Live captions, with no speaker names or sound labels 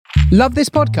Love this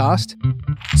podcast?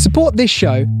 Support this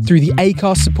show through the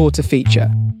Acast supporter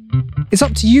feature. It's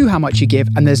up to you how much you give,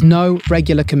 and there's no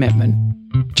regular commitment.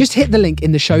 Just hit the link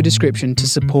in the show description to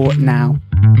support now.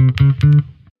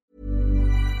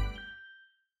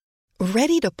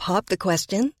 Ready to pop the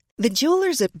question? The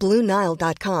jewelers at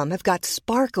BlueNile.com have got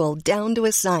sparkle down to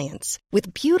a science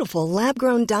with beautiful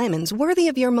lab-grown diamonds worthy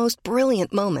of your most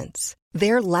brilliant moments.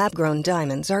 Their lab-grown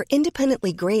diamonds are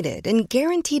independently graded and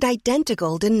guaranteed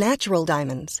identical to natural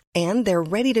diamonds, and they're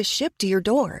ready to ship to your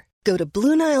door. Go to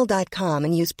BlueNile.com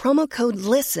and use promo code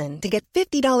LISTEN to get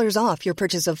 $50 off your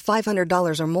purchase of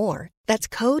 $500 or more. That's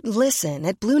code LISTEN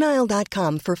at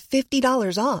BlueNile.com for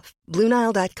 $50 off.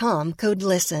 BlueNile.com, code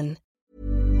LISTEN.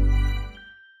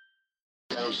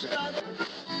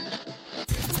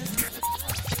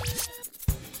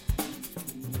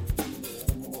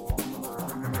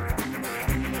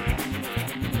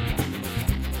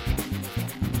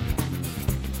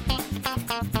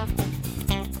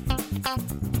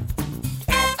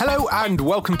 Hello and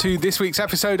welcome to this week's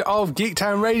episode of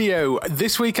Geektown Radio.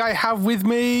 This week I have with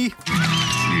me...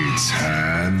 It's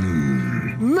High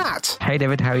Noon. Matt. Hey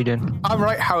David, how are you doing? I'm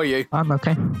right, how are you? I'm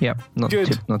okay. Yeah, not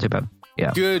too bad.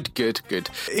 Yeah. Good.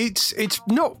 It's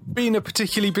not been a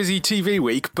particularly busy TV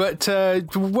week, but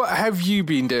what have you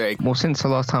been doing? Well, since the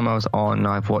last time I was on,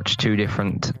 I've watched two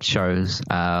different shows.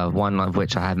 One of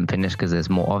which I haven't finished because there's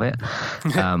more of it.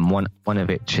 One of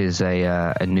which is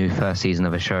a new first season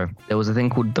of a show. There was a thing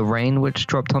called The Rain, which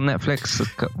dropped on Netflix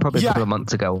probably a couple of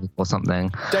months ago or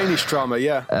something. Danish drama,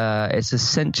 yeah. It's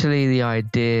essentially the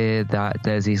idea that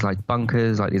there's these like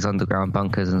bunkers, like these underground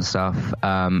bunkers and stuff,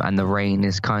 and the rain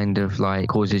is kind of like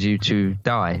causes you to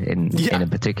die in a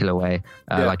particular way.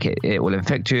 Like it will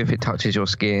infect you if it touches your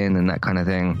skin and that kind of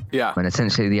thing. Yeah. And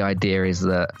essentially the idea is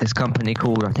that this company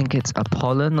called, I think it's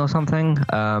Apollon or something,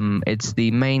 it's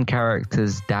the main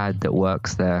character's dad that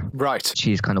works there. Right.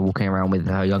 She's kind of walking around with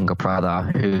her younger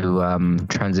brother who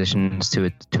transitions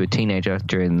to a teenager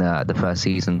during the first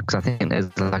season, because I think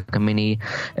there's like a mini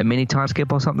time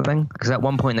skip or something, because at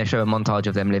one point they show a montage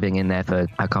of them living in there for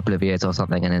a couple of years or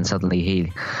something, and then suddenly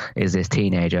he is this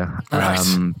teenager. Right.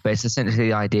 But it's essentially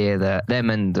the idea that them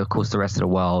and of course the rest of the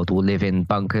world will live in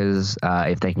bunkers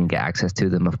if they can get access to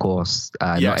them, of course.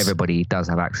 Yes. Not everybody does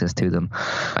have access to them,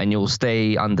 and you'll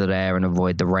stay under there and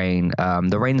avoid the rain.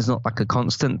 The rain's not like a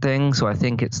constant thing, so I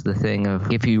think it's the thing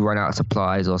of if you run out of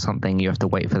supplies or something, you have to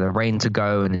wait for the rain to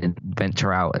go and then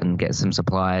venture out and get some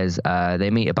supplies. They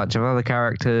meet a bunch of other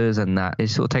characters, and that it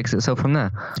sort of takes itself from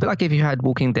there. It's a bit like if you had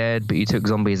Walking Dead but you took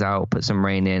zombies out, put some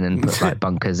rain in and put like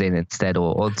bunkers in instead,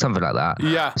 or something like that.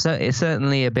 Yeah. So it's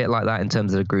certainly a bit like that in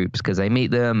terms of the groups, because they meet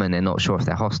them and they're not sure if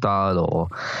they're hostile or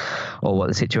what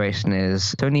the situation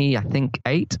is. It's only, I think,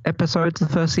 8 episodes the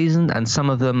first season, and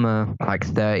some of them are like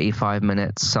 35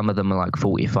 minutes, some of them are like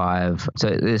 45. So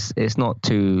it's not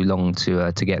too long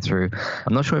to get through.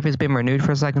 I'm not sure if it's been renewed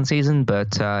for a second season,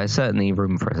 but it's certainly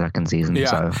room for a second season. Yeah.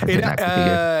 So I think that could be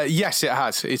good. Yes, it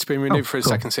has. It's been renewed for a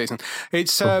cool. second season.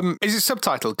 It's is it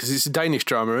subtitled? Because it's a Danish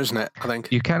drama, isn't it? I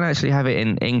think you can actually have it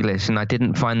in English, and I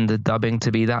didn't find the dubbing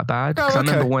to be that bad. Oh, okay.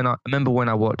 I remember when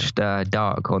I watched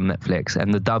Dark on Netflix,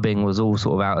 and the dubbing was all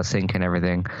sort of out of sync and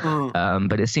everything.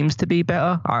 But it seems to be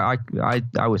better.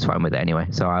 I was fine with it anyway,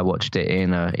 so I watched it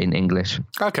in English.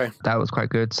 Okay. That was quite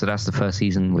good. So that's the first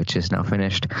season, which is now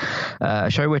finished. A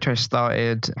show which I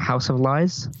started, House of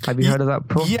Lies. Have you heard of that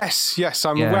before? Yes,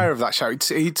 I'm aware of that show.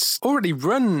 It's already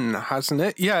run, hasn't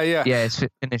it? Yeah. Yeah, it's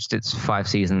finished its 5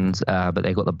 seasons, but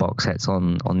they got the box sets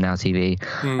on Now TV.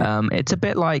 It's a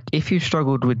bit like if you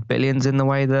struggled with Billions in the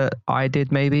way that I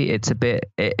did, maybe it's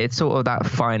sort of that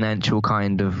financial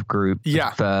kind of group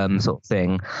firm sort of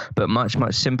thing, but much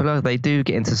simpler. They do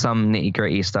get into some nitty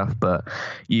gritty stuff, but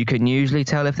you can usually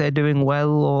tell if they're doing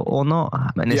well or not.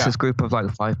 And it's this group of like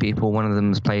 5 people. One of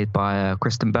them is played by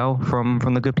Kristen Bell from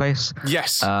The Good Place.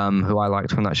 Yes. Who I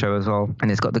liked from that show as well.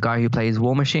 And it's got the guy who plays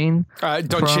War Machine.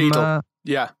 Don Cheadle.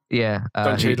 Yeah,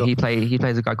 he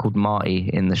plays a guy called Marty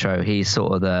in the show. He's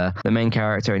sort of the main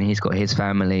character, and he's got his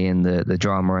family and the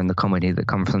drama and the comedy that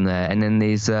come from there. And then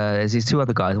there's these 2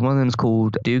 other guys. One of them's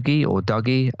called Doogie or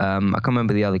Dougie. I can't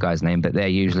remember the other guy's name, but they're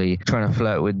usually trying to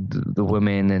flirt with the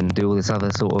women and do all this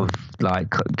other sort of like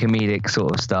comedic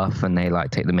sort of stuff, and they like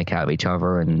take the mick out of each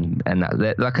other, and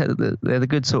that, they're the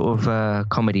good sort of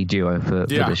comedy duo for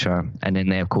the show. And then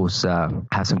they of course have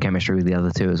some chemistry with the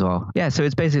other 2 as well. Yeah, so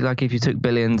it's basically like if you took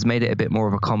Billions Origins made it a bit more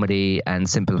of a comedy and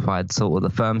simplified sort of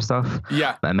the firm stuff.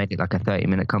 Yeah. I made it like a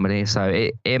 30-minute comedy. So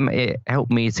it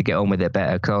helped me to get on with it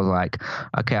better, because I was like,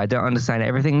 okay, I don't understand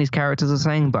everything these characters are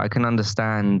saying, but I can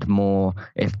understand more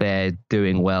if they're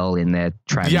doing well in their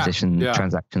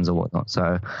transactions or whatnot.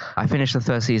 So I finished the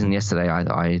first season yesterday.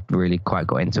 I really quite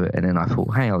got into it, and then I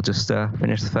thought, hey, I'll just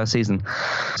finish the first season.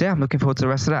 So yeah, I'm looking forward to the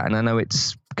rest of that, and I know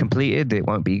it's completed, it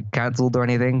won't be cancelled or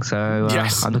anything, so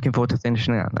I'm looking forward to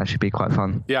finishing it. That should be quite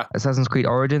fun. Assassin's Creed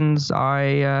Origins,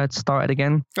 I started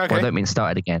again. Well, I don't mean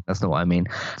started again, that's not what I mean.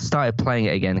 Started playing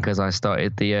it again because I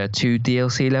started the 2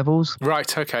 DLC levels.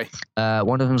 Right, okay.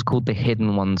 One of them is called the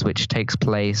Hidden Ones, which takes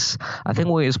place, I think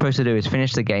what you're supposed to do is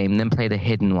finish the game, then play the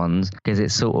Hidden Ones, because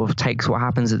it sort of takes what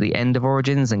happens at the end of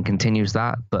Origins and continues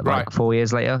that, but like 4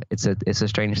 years later. It's a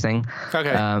strange thing.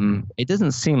 It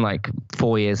doesn't seem like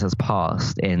 4 years has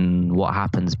passed in what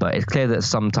happens, but it's clear that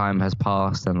some time has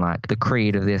passed, and like the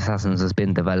creed of the assassins has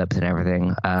been developed and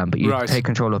everything. But you take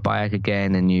control of Bayek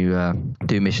again, and you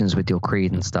do missions with your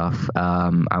creed and stuff,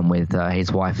 and with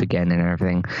his wife again and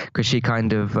everything, because she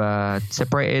kind of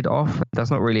separated off.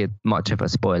 That's not really much of a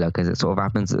spoiler, because it sort of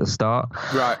happens at the start,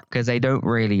 because they don't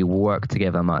really work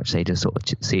together much. They just sort of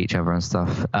see each other and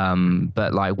stuff.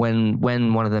 But like when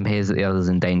one of them hears that the other's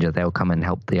in danger, they'll come and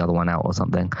help the other one out or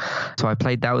something. So I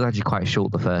played that. Was actually quite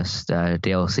short, the first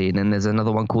DLC, and then there's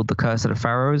another one called the Curse of the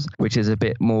Pharaohs, which is a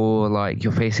bit more like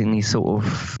you're facing these sort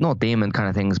of not demon kind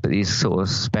of things, but these sort of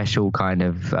special kind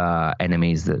of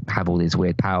enemies that have all these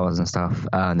weird powers and stuff.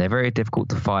 They're very difficult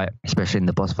to fight, especially in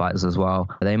the boss fights as well.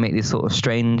 They make these sort of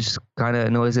strange kind of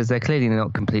noises. They're clearly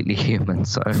not completely human,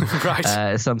 so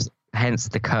hence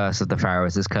the Curse of the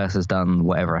Pharaohs. This curse has done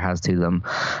whatever it has to them.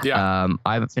 I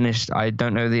haven't finished. I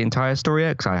don't know the entire story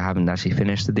yet, because I haven't actually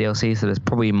finished the DLC, so there's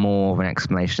probably more of an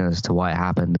explanation as to why it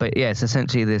happened. But yeah, it's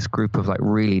essentially this group of like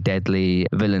really deadly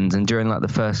villains, and during like the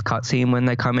first cutscene when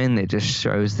they come in, it just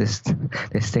shows this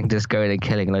thing just going and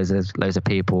killing loads of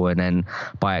people, and then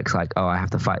Bayek's like, oh, I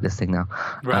have to fight this thing now.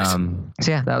 So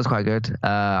yeah, that was quite good.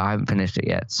 I haven't finished it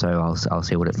yet, so I'll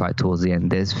see what it's like towards the end.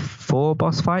 There's 4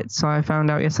 boss fights I found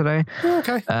out yesterday.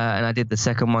 And I did the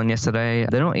second one yesterday.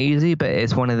 They're not easy, but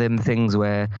it's one of them things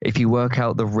where if you work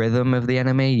out the rhythm of the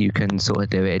enemy, you can sort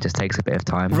of do it. It just takes a bit of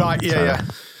time. So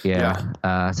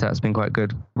that's been quite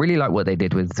good. Really like what they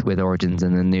did with Origins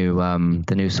and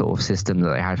the new sort of system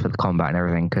that they had for the combat and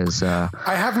everything. Because I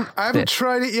haven't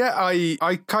tried it yet.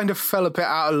 I kind of fell a bit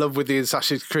out of love with the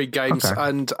Assassin's Creed games,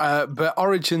 and but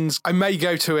Origins, I may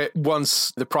go to it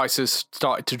once the prices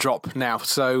started to drop now.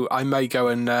 So I may go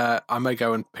and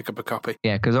pick up a copy.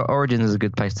 Yeah, because Origins is a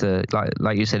good place to,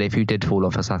 like you said, if you did fall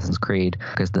off Assassin's Creed,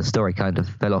 because the story kind of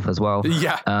fell off as well.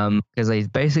 Because they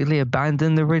basically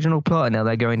abandoned the original plot, and now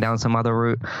they're going down some other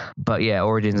route. But yeah,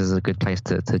 Origins is a good place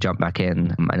to jump back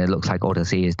in, and it looks like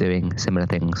Odyssey is doing similar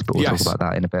things, but we'll talk about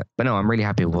that in a bit. But no, I'm really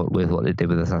happy with what they did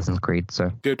with Assassin's Creed.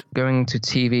 So good. Going to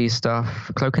TV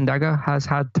stuff, Cloak and Dagger has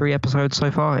had 3 episodes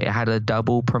so far. It had a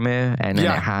double premiere, and then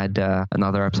it had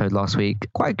another episode last week.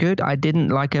 Quite good. I didn't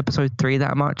like episode 3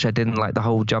 that much. I didn't like the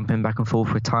whole jumping back and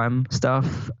forth with time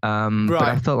stuff. But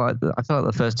I felt like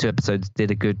the first 2 episodes did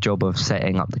a good job of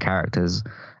setting up the characters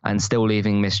and still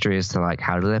leaving mystery as to like,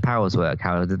 how do their powers work?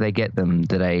 How did they get them?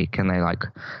 Can they like,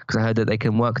 because I heard that they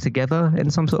can work together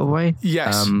in some sort of way.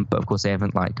 But of course they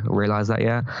haven't like realized that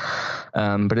yet.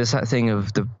 But it's that thing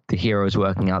of the heroes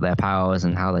working out their powers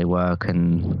and how they work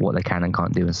and what they can and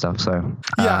can't do and stuff. So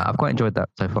I've quite enjoyed that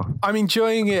so far. I'm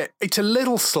enjoying it. It's a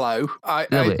little slow. I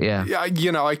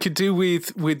could do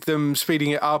with them speeding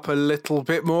it up a little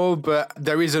bit more, but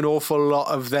there is an awful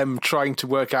lot of them trying to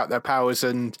work out their powers,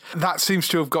 and that seems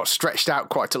to have got stretched out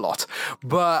quite a lot.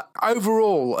 But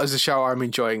overall, as a show, I'm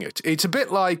enjoying it. It's a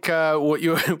bit like what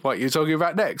you're talking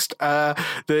about next.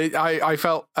 I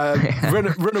felt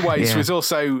Runaways was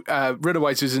also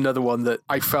Runaways was another one that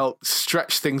I felt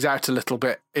stretched things out a little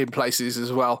bit in places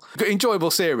as well.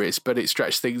 Enjoyable series, but it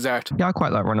stretched things out. Yeah, I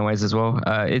quite like Runaways as well.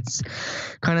 It's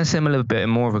kind of similar, but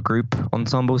more of a group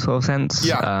ensemble sort of sense.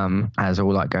 As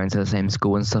all like going to the same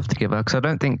school and stuff together. Because I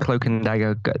don't think Cloak and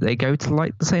Dagger they go to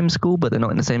like the same school, but they're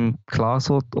not in the same class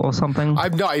or something.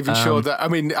 I'm not even sure that. I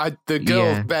mean, the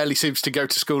girl barely seems to go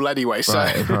to school anyway. So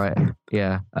right.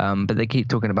 Yeah. But they keep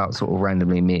talking about sort of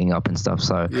randomly meeting up and stuff.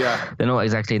 So they're not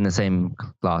exactly in the same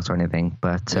class or anything.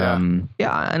 But and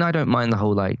I don't mind the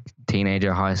whole like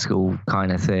teenager high school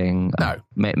kind of thing. No.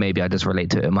 Maybe I just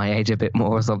relate to it at my age a bit more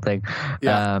or something.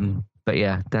 But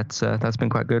yeah, that's been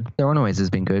quite good. The Runaways has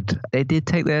been good. They did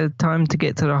take their time to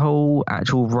get to the whole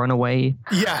actual runaway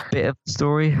bit of the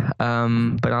story.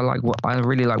 But I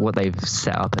really like what they've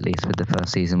set up, at least with the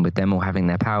first season, with them all having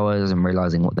their powers and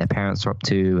realizing what their parents are up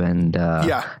to, and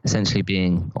essentially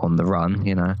being on the run,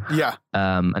 you know. Yeah.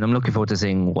 And I'm looking forward to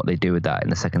seeing what they do with that in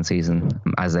the second season,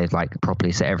 as they've like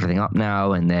properly set everything up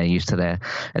now, and they're used to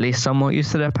at least somewhat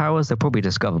used to their powers. They'll probably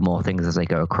discover more things as they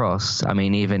go across. I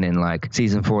mean, even in like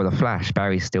season 4 of The Flash,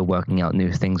 Barry's still working out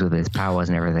new things with his powers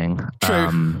and everything.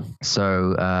 True.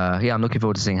 So I'm looking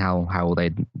forward to seeing how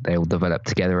they'll develop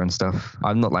together and stuff.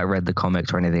 I've not like read the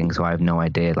comics or anything, so I have no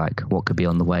idea like what could be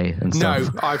on the way and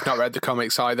stuff. No, I've not read the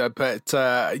comics either, but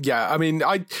I mean,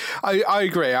 I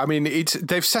agree. I mean,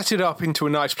 they've set it up into a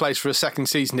nice place for a second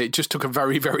season. It just took a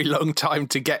very, very long time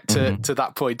to get to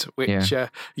that point, which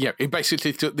it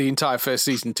basically took the entire first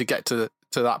season to get to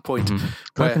that point.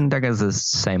 I think that has the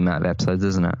same amount of episodes,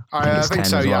 isn't it? I think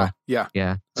so, well.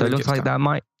 Yeah. So it looks like that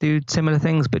might do similar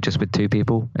things, but just with 2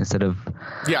 people instead of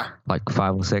like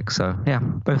 5 or 6. So yeah,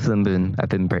 both of them have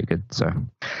been pretty good. So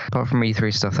apart from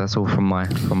E3 stuff, that's all from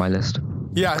my list.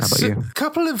 Yeah, a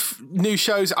couple of new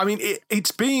shows. I mean,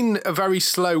 it's been a very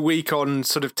slow week on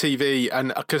sort of TV,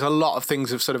 and because a lot of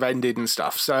things have sort of ended and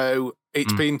stuff. So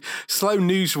it's been slow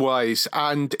news-wise,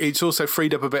 and it's also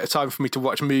freed up a bit of time for me to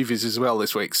watch movies as well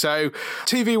this week. So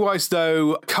TV-wise,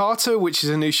 though, Carter, which is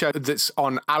a new show that's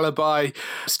on Alibi,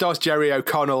 stars Jerry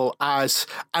O'Connell as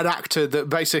an actor that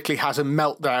basically has a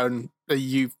meltdown.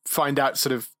 You find out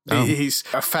sort of he's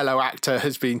a fellow actor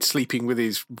has been sleeping with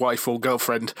his wife or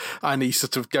girlfriend, and he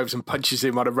sort of goes and punches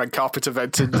him on a red carpet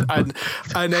event and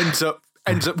ends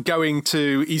up going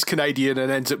to, he's Canadian and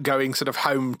ends up going sort of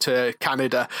home to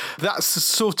Canada. That's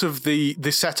sort of the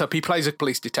setup. He plays a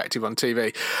police detective on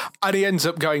TV, and he ends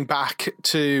up going back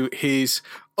to his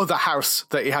other house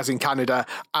that he has in Canada,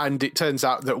 and it turns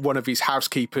out that one of his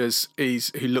housekeepers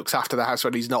who looks after the house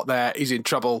when he's not there is in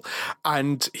trouble,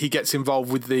 and he gets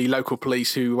involved with the local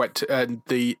police and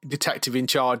the detective in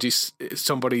charge is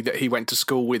somebody that he went to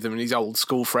school with and his old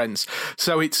school friends.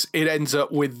 So it ends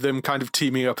up with them kind of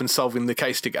teaming up and solving the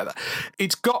case together.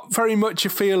 It's got very much a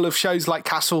feel of shows like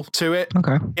Castle to it.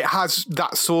 Okay. It has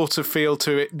that sort of feel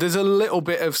to it. There's a little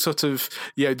bit of sort of,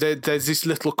 there's this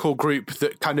little core group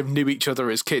that kind of knew each other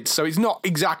as kids. So it's not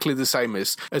exactly the same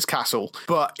as Castle,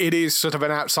 but it is sort of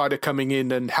an outsider coming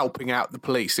in and helping out the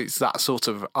police. It's that sort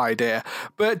of idea.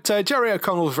 But Jerry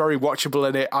O'Connell is very watchable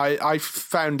in it. I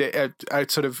found it a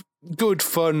sort of good,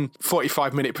 fun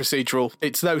 45-minute procedural.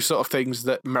 It's those sort of things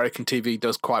that American TV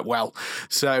does quite well.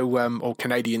 So, or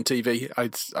Canadian TV.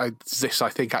 This I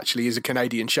think actually is a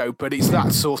Canadian show, but it's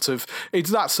that sort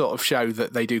of show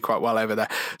that they do quite well over there.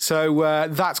 So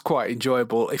that's quite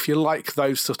enjoyable. If you like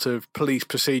those sort of police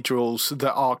procedurals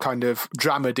that are kind of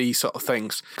dramedy sort of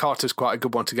things, Carter's quite a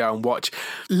good one to go and watch.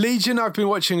 Legion I've been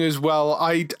watching as well.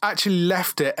 I'd actually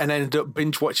left it and ended up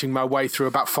binge watching my way through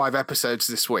about 5 episodes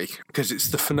this week because it's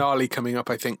the finale coming up,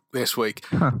 I think, this week.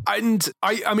 And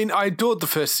I mean, I adored the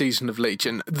first season of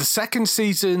Legion. The second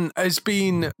season has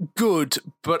been good,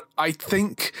 but I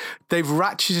think they've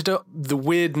ratcheted up the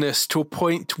weirdness to a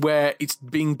point where it's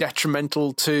being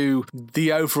detrimental to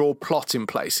the overall plot in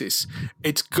places.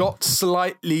 It's got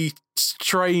slightly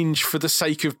strange for the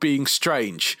sake of being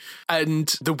strange,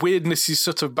 and the weirdness is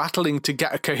sort of battling to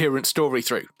get a coherent story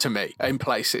through to me in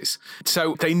places.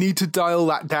 So they need to dial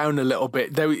that down a little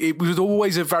bit. It was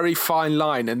always a very fine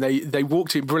line, and they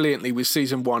walked it brilliantly with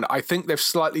season 1. I think they've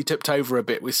slightly tipped over a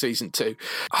bit with season 2.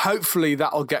 Hopefully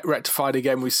that'll get rectified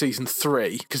again with season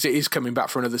 3, because it is coming back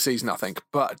for another season, I think.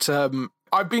 But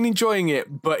I've been enjoying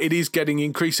it, but it is getting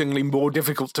increasingly more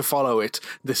difficult to follow it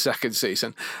this second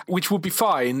season, which would be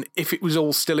fine if it was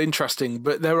all still interesting.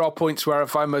 But there are points where I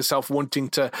find myself wanting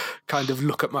to kind of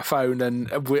look at my phone,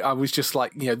 and I was just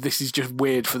like, this is just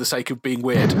weird for the sake of being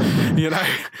weird,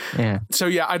 Yeah. So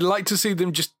yeah, I'd like to see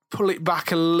them just pull it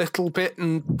back a little bit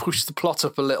and push the plot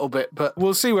up a little bit, but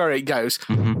we'll see where it goes.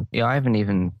 Mm-hmm. Yeah, I haven't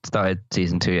even started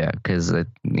season 2 yet because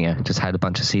just had a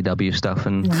bunch of CW stuff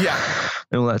and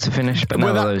all that to finish. But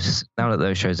now that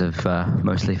those shows have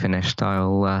mostly finished,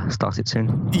 I'll start it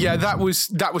soon. Yeah, that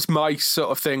was my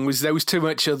sort of thing. Was there was too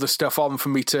much other stuff on for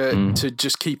me to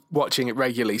just keep watching it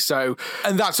regularly. So,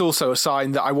 and that's also a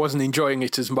sign that I wasn't enjoying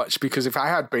it as much, because if I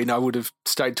had been, I would have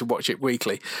stayed to watch it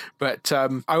weekly. But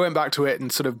I went back to it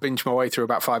and sort of binged my way through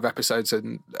about 5 episodes,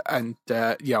 and I'm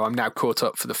now caught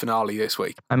up for the finale this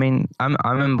week. I mean,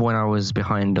 I remember when I was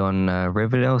behind on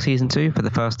Riverdale season 2 for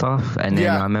the first half, and then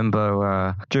I remember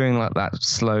during like that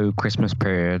slow Christmas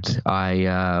period,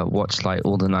 I watched like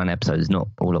all the 9 episodes, not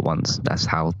all at once.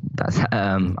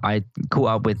 I caught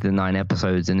up with the 9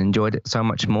 episodes and enjoyed it so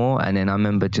much more. And then I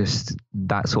remember just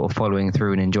that sort of following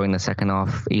through and enjoying the second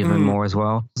half even more as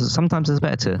well. So sometimes it's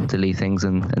better to leave things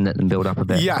and let them build up a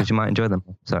bit because you might enjoy them.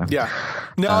 So yeah,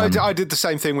 no, I did the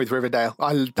same thing with Riverdale.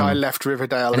 I left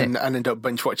Riverdale and ended up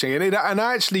binge watching it, and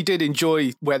I actually did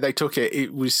enjoy where they took it.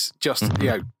 It was just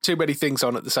too many things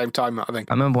on at the same time, I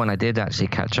think. I remember when I did actually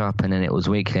catch up and then it was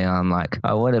weekly, I'm like,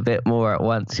 I want a bit more at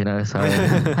once, so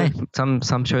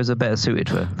some shows are better suited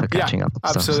for catching up.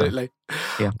 Absolutely.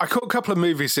 Stuff, so, yeah. I caught a couple of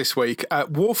movies this week.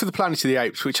 War for the Planet of the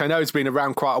Apes, which I know has been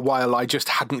around quite a while. I just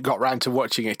hadn't got round to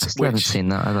watching it. I haven't seen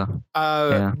that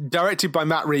either. Directed by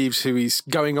Matt Reeves, who is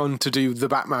going on to do the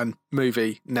Batman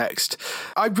movie next.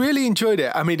 I really enjoyed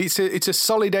it. I mean, it's a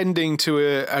solid ending to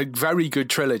a very good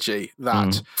trilogy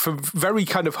that from very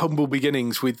kind of humble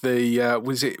beginnings with the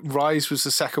was it Rise was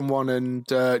the second one and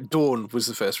Dawn was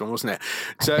the first one, wasn't it?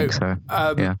 I think so.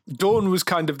 Dawn was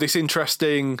kind of this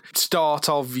interesting start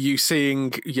of you seeing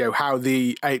how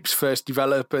the apes first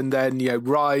develop, and then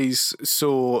Rise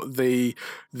saw them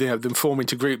form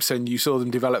into groups and you saw them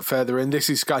develop further, and this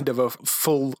is kind of a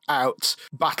full out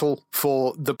battle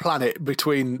for the planet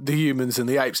between the humans and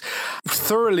the apes.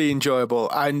 Thoroughly enjoyable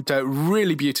and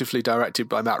really beautifully directed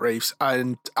by Matt Reeves,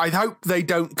 and I hope they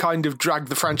don't kind of drag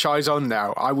the franchise on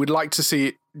now. I would like to see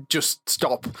it just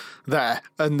stop there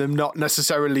and them not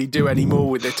necessarily do any more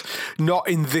with it, not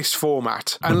in this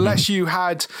format, unless you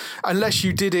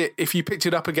did it, if you picked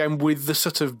it up again with the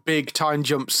sort of big time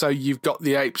jumps, so you've got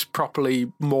the apes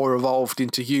properly more evolved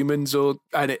into humans,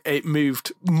 and it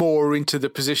moved more into the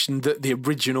position that the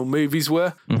original movies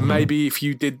were. Maybe if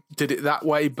you did it that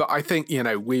way, but I think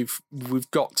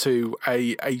we've got to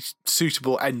a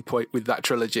suitable endpoint with that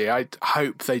trilogy. I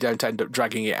hope they don't end up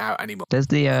dragging it out anymore. There's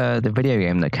the video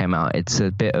game that came out. It's a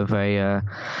bit of a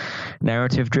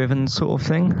narrative-driven sort of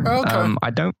thing. Okay. I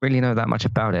don't really know that much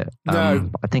about it. No.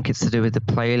 I think it's to do with the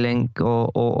play link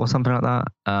or something like that.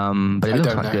 But it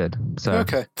looks quite good. So.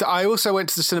 Okay. I also went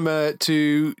to the cinema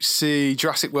to see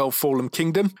Jurassic World: Fallen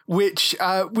Kingdom, which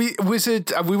we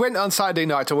went on Saturday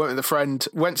night. I went with a friend.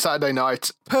 Went Saturday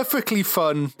night. Perfectly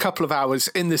fun. Couple of hours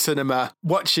in the cinema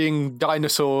watching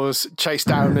dinosaurs chase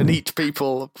down and eat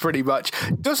people. Pretty much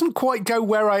doesn't quite go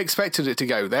where I expected it to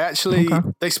go.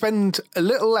 They spend a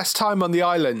little less time on the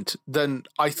island than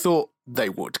I thought they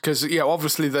would, because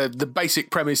obviously the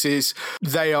basic premise is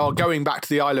they are going back to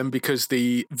the island because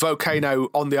the volcano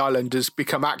on the island has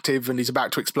become active and is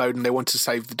about to explode, and they want to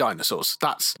save the dinosaurs.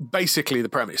 That's basically the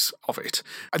premise of it.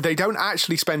 They don't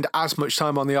actually spend as much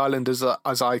time on the island as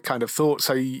I kind of thought.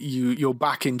 So you're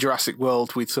back in Jurassic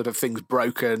World with sort of things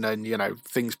broken and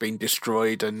things being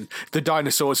destroyed, and the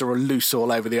dinosaurs are loose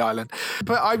all over the island.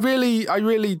 But I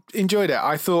really enjoyed it.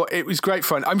 I thought it was great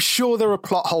fun. I'm sure there are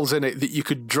plot holes in it that you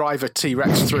could drive a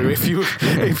T-Rex through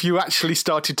if you actually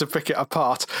started to pick it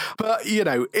apart. But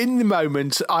in the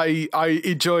moment, I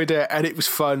enjoyed it, and it was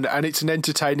fun, and it's an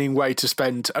entertaining way to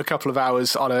spend a couple of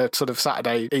hours on a sort of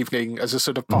Saturday evening as a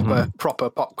sort of proper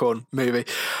popcorn movie.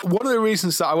 One of the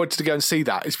reasons that I wanted to go and see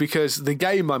that is because the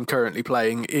game I'm currently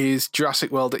playing is Jurassic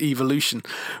World Evolution,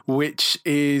 which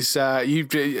is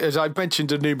as I've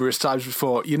mentioned numerous times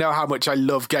before, you know how much I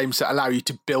love games that allow you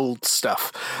to build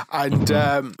stuff, and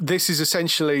this is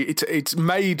essentially it's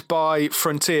made by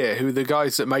Frontier, who are the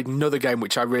guys that made another game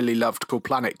which I really loved called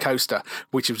Planet Coaster,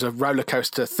 which was a roller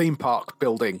coaster theme park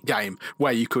building game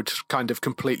where you could kind of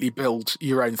completely build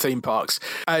your own theme parks.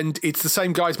 And it's the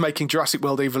same guys making Jurassic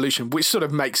World Evolution, which sort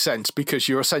of makes sense because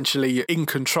you're essentially in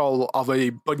control of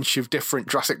a bunch of different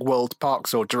Jurassic World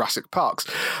parks or Jurassic Parks,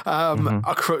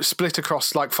 split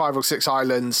across like 5 or 6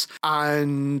 islands,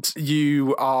 and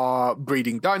you are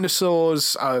breeding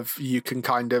dinosaurs. You can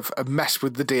kind of mess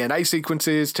with the DNA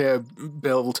sequences to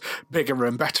build bigger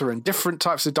and better and different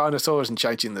types of dinosaurs and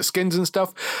changing the skins and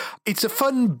stuff. It's a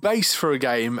fun base for a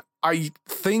game. I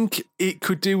think it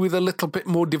could do with a little bit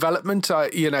more development.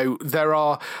 There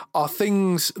are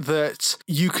things that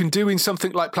you can do in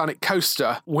something like Planet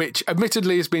Coaster, which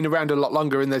admittedly has been around a lot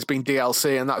longer and there's been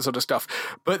DLC and that sort of stuff.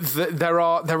 But there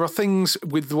are things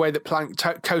with the way that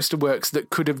Planet Coaster works that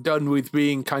could have done with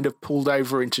being kind of pulled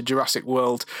over into Jurassic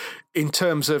World in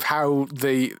terms of how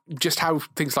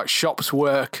things like shops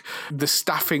work. The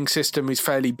staffing system is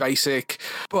fairly basic,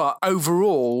 but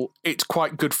overall it's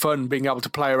quite good fun being able to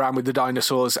play around with the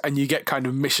dinosaurs, and you get kind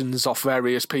of missions off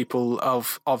various people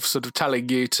of sort of telling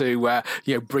you to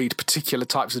breed particular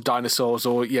types of dinosaurs,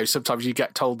 or sometimes you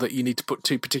get told that you need to put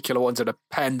two particular ones in a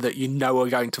pen that are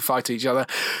going to fight each other.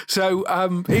 So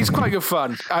it's quite good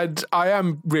fun, and I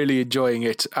am really enjoying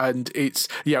it. And it's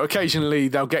occasionally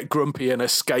they'll get grumpy and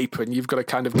escape, and you've got to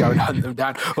kind of go and hunt them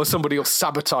down, or somebody will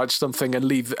sabotage something and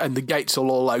leave, and the gates will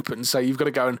all open, so you've got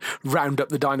to go and round up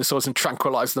the dinosaurs and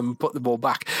tranquilize them and put them all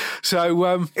back.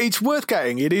 So it's worth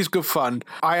getting. It is good fun.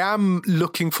 I am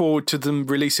looking forward to them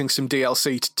releasing some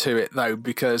DLC to it though,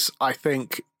 because I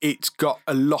think it's got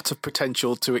a lot of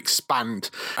potential to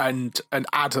expand and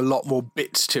add a lot more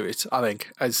bits to it, I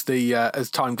think, as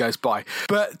time goes by.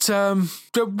 But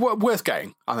worth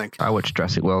getting, I think. I watched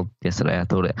Jurassic World yesterday.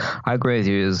 I agree with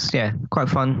you. It was quite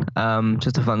fun.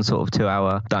 Just a fun sort of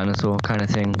 2-hour dinosaur kind of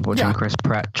thing. Watching Chris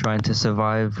Pratt trying to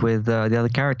survive with the other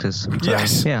characters. So,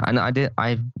 yes. Yeah, and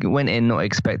I went in not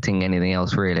expecting anything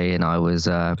else really, and I was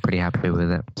pretty happy with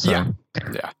it. So. Yeah.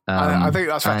 Yeah, I think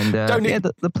that's right.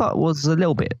 And the plot was a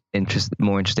little bit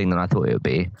more interesting than I thought it would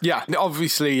be. Yeah,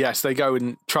 obviously, yes, they go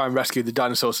and try and rescue the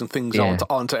dinosaurs, and things aren't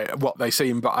what they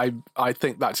seem, but I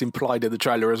think that's implied in the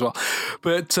trailer as well.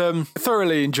 But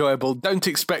thoroughly enjoyable. Don't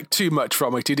expect too much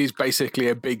from it. It is basically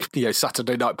a big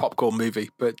Saturday night popcorn movie,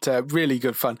 but really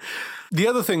good fun. The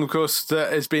other thing, of course,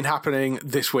 that has been happening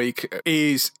this week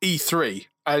is E3.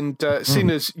 And seeing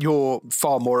as you're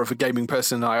far more of a gaming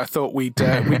person than I thought we'd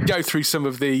go through some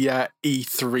of the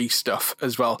E3 stuff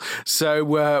as well. So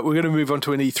we're going to move on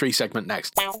to an E3 segment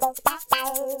next.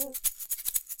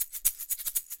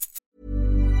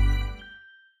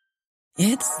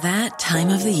 It's that time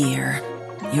of the year.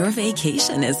 Your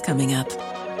vacation is coming up.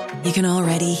 You can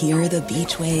already hear the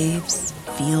beach waves,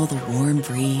 feel the warm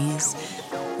breeze,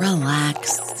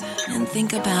 relax, and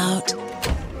think about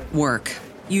work.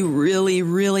 You really,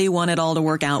 really want it all to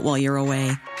work out while you're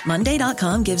away.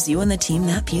 Monday.com gives you and the team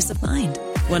that peace of mind.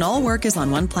 When all work is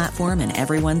on one platform and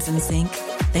everyone's in sync,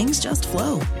 things just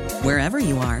flow. Wherever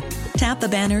you are, tap the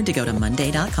banner to go to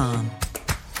Monday.com.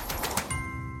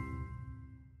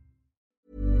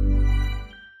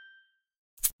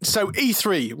 So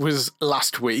E3 was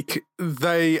last week.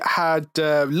 They had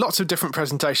lots of different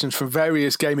presentations from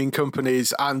various gaming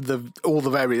companies and all the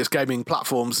various gaming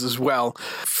platforms as well.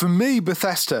 For me,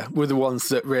 Bethesda were the ones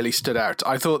that really stood out.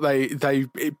 I thought they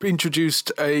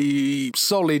introduced a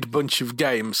solid bunch of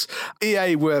games.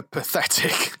 EA were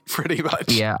pathetic, pretty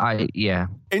much. Yeah.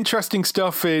 Interesting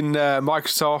stuff in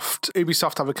Microsoft.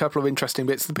 Ubisoft have a couple of interesting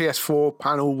bits. The PS4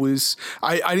 panel was...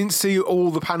 I didn't see all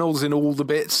the panels in all the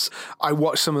bits. I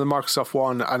watched some of the Microsoft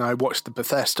one and I watched the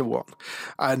Bethesda one,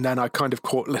 and then I kind of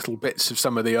caught little bits of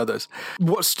some of the others.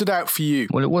 What stood out for you?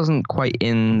 Well, it wasn't quite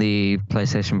in the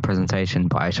PlayStation presentation,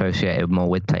 but I associated more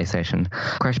with PlayStation.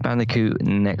 Crash Bandicoot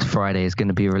next Friday is going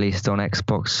to be released on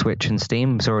Xbox, Switch and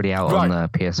Steam. It's already out on the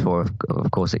PS4.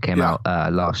 Of course, it came out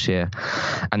last year.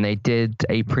 And they did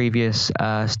a previous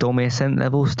Stormy Ascent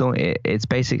level. It's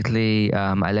basically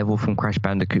a level from Crash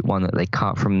Bandicoot 1 that they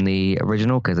cut from the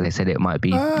original because they said it might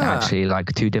be actually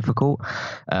too difficult.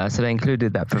 So they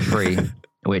included that for free.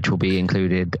 Which will be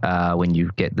included when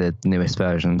you get the newest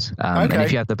versions. And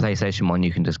if you have the PlayStation 1,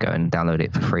 you can just go and download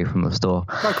it for free from the store.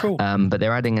 Oh, cool. But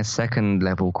they're adding a second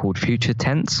level called Future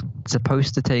Tense. It's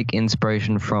supposed to take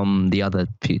inspiration from the other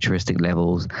futuristic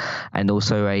levels and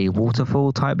also a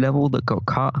waterfall type level that got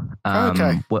cut.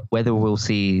 Whether we'll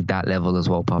see that level as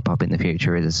well pop up in the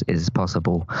future is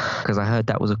possible. Because I heard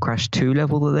that was a Crash 2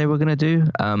 level that they were going to do.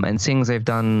 And seeing as they've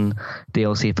done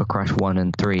DLC for Crash 1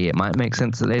 and 3, it might make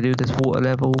sense that they do this water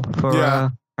level for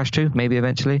Crash 2, maybe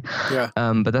eventually.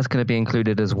 But that's going to be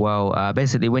included as well.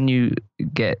 Basically, when you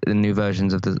get the new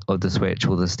versions of the Switch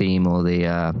or the Steam or the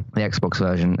Xbox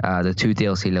version, the 2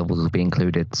 DLC levels will be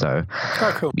included. So,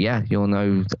 you'll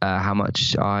know how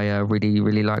much I really,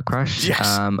 really like Crash.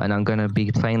 And I'm going to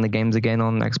be playing the games again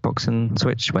on Xbox and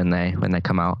Switch when they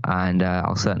come out. And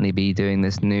I'll certainly be doing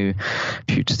this new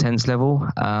Future Tense level.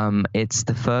 It's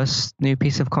the first new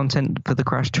piece of content for the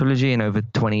Crash trilogy in over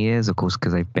 20 years, of course,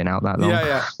 because they've been out that long.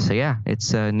 So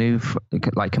it's a new,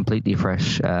 completely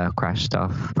fresh Crash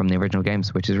stuff from the original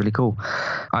games, which is really cool.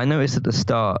 I noticed at the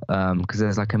start, because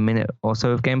there's like a minute or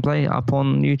so of gameplay up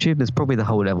on YouTube. There's probably the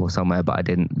whole level somewhere, but I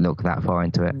didn't look that far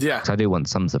into it. Yeah. So I do want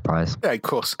some surprise. Yeah, of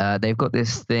course. They've got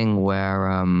this thing where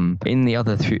in the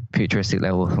other futuristic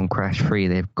level from Crash 3,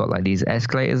 they've got like these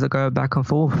escalators that go back and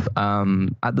forth.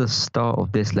 At the start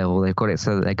of this level, they've got it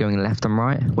so that they're going left and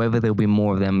right. Whether there'll be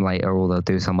more of them later or they'll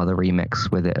do some other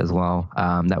remix with it as well,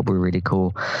 that would be really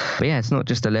cool. But yeah, it's not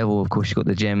just a level. Of course, you've got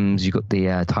the gems, you've got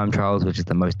the time trials, which is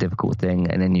the most difficult thing,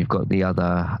 and then you've got the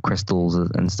other crystals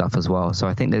and stuff as well. So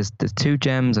I think there's 2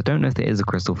 gems. I don't know if there is a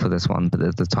crystal for this one, but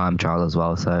there's the time trial as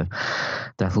well. So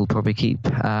that'll probably keep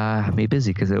me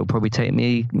busy, because it'll probably take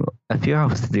me a few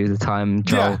hours to do the time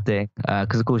trial thing.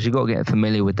 Because of course you've got to get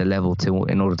familiar with the level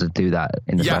in order to do that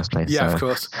in the first place. Yeah, so, of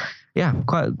course. Yeah,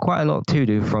 quite a lot to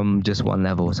do from just one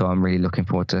level, so I'm really looking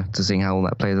forward to seeing how all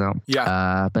that plays out.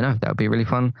 Yeah. But no, that would be really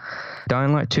fun.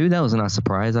 Dying Light 2, that was a nice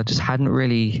surprise. I just hadn't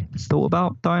really thought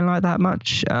about Dying Light that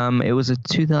much. It was a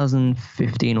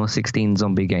 2015 or 16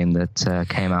 zombie game that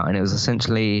came out, and it was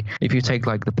essentially, if you take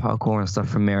like the parkour and stuff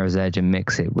from Mirror's Edge and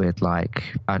mix it with like,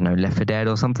 I don't know, Left 4 Dead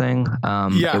or something,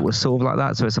 it was sort of like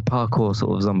that. So it's a parkour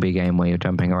sort of zombie game where you're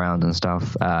jumping around and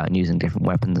stuff and using different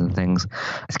weapons and things.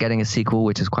 It's getting a sequel,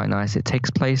 which is quite nice. It takes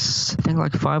place, I think,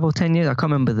 like 5 or 10 years. I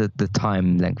can't remember the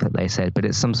time length that they said, but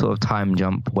it's some sort of time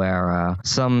jump where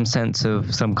some sense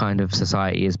of some kind of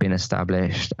society has been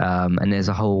established, and there's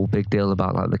a whole big deal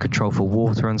about like the control for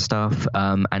water and stuff.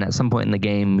 And at some point in the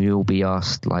game, you'll be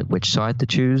asked like which side to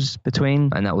choose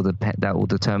between, and that will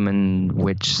determine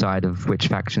which side of which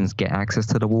factions get access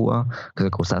to the water, because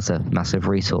of course that's a massive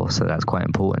resource, so that's quite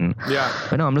important. Yeah.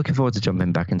 But no, I'm looking forward to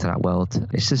jumping back into that world.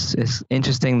 It's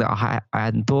interesting that I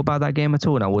hadn't thought about that game at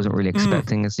all, and I wasn't really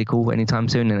expecting a sequel anytime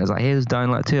soon, and it was like, here's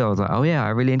Dying Light 2. I was like, oh yeah, I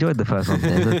really enjoyed the first one.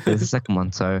 There's a second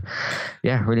one, so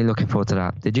yeah, really looking forward to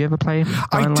that. Did you ever play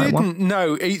Dying Light 1?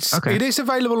 No, it is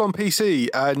available on PC,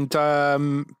 and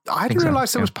I didn't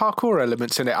realise there was parkour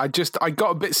elements in it. I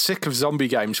got a bit sick of zombie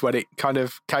games when it kind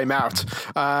of came out,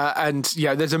 and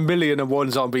yeah, there's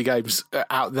 1,000,001 zombie games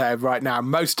out there right now.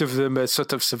 Most of them are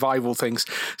sort of survival things,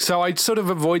 so I'd sort of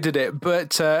avoided it,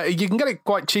 but you can get it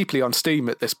quite cheaply on Steam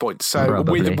at this point. So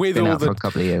Probably. with Been all out the for a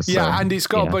couple of years, and it's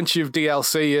got a bunch of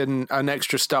DLC and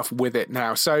extra stuff with it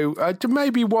now. So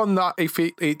maybe one that if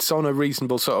it's on a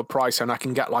reasonable sort of price, and I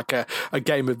can get like a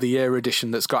Game of the Year edition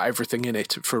that's got everything in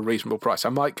it for a reasonable price, I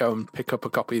might go and pick up a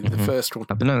copy of the first one.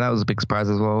 But no, that was a big surprise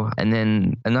as well. And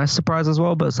then a nice surprise as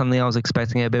well, but something I was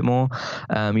expecting a bit more.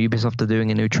 Ubisoft are doing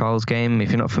a new Trials game.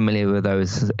 If you're not familiar with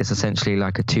those, it's essentially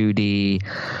like a 2D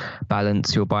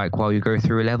balance your bike while you go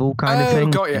through a level kind of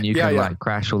thing. Got you. And you can like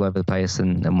crash all over the place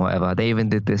and whatever. They even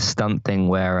did this stunt thing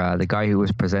where the guy who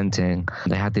was presenting,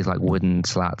 they had these like wooden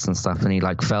slats and stuff, and he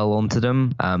like fell onto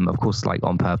them, of course like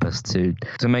on purpose to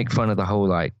make fun of the whole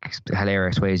like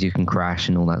hilarious ways you can crash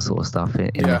and all that sort of stuff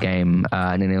in the game.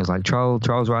 And then it was like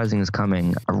Trials Rising is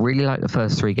coming. I really like the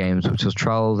first 3 games, which was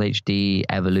Trials HD,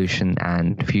 Evolution,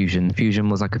 and Fusion. Fusion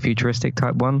was like a futuristic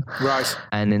type one, right?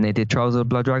 And then they did Trials of the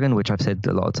Blood Dragon, which I've said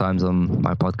a lot of times on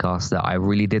my podcast that I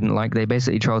really didn't like. They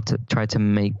basically tried to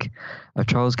make a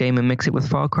Trials game and mix it with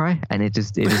Far Cry, and it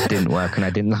just didn't work, and I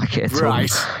didn't like it at all.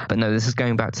 But no, this is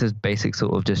going back to basic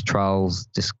sort of just Trials,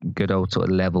 just good old sort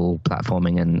of level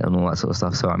platforming and all that sort of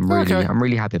stuff. So I'm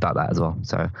really happy about that as well.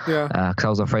 So because I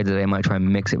was afraid that they might try and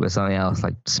mix it with something else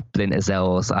like Splinter Cell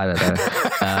or I don't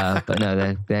know. But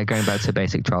no, they're going back to a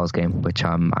basic Trials game, which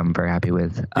I'm very happy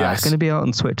with. It's going to be out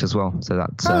on Switch as well, so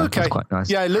that's quite nice.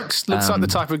 Yeah, it looks like the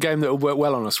type of game that will work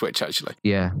well on a Switch actually.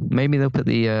 Yeah, maybe they'll put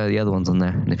the other ones on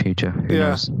there in the future. Who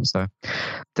knows? So,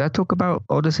 did I talk about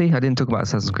Odyssey? I didn't talk about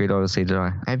Assassin's Creed Odyssey, did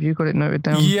I? Have you got it noted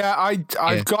down? Yeah,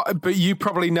 I've got, but you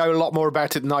probably know a lot more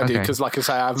about it than I do, because like I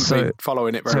say, I haven't been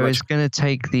following it very much. So it's going to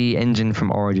take the engine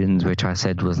from Origins, which I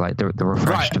said was like the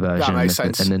refreshed version, and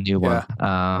the new one.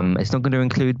 It's not going to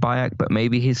include Bayek, but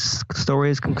maybe his story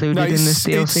is concluded in this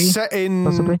DLC. It's set in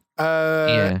possibly?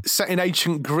 Set in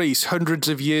ancient Greece, hundreds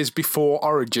of years before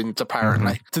Origins,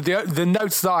 apparently. The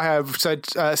notes that I have said,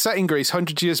 set in Greece,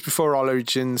 100 years before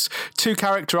Origins, 2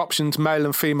 character options, male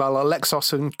and female,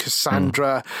 Alexos and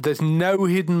Cassandra. There's no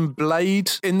hidden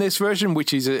blade in this version,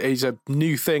 which is a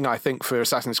new thing, I think, for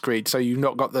Assassin's Creed. So you've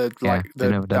not got the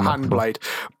hand blade,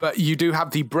 but you do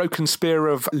have the broken spear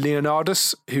of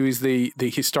Leonardus, who is the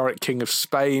historic king of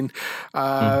Spain.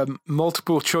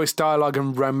 Multiple choice dialogue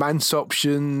and romance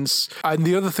options. And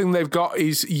the other thing they've got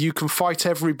is you can fight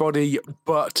everybody,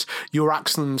 but your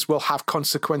actions will have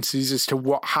consequences as to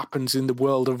what happens in the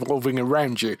world evolving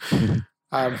around you.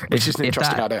 Which is an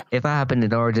interesting idea. If that happened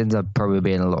in Origins, I'd probably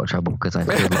be in a lot of trouble, because I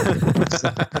feel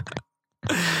like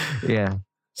yeah.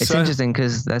 It's interesting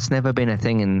because that's never been a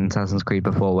thing in Assassin's Creed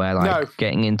before, where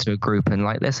getting into a group and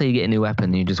let's say you get a new weapon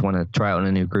and you just want to try it on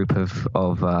a new group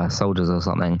of soldiers or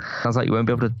something. Sounds like you won't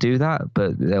be able to do that,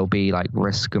 but there'll be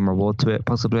risk and reward to it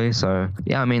possibly. So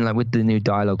yeah, I mean with the new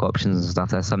dialogue options and stuff,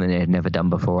 that's something they had never done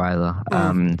before either.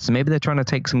 So maybe they're trying to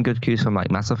take some good cues from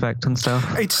Mass Effect and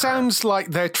stuff. It sounds like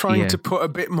they're trying to put a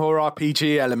bit more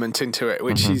RPG element into it,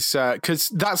 which is because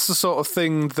that's the sort of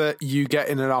thing that you get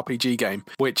in an RPG game,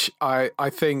 which I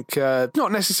think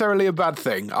not necessarily a bad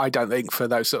thing, I don't think, for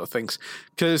those sort of things.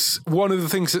 Because one of the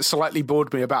things that slightly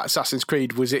bored me about Assassin's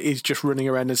Creed was it is just running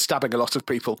around and stabbing a lot of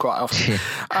people quite often.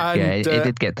 And, it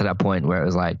did get to that point where it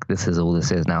was this is all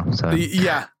this is now. So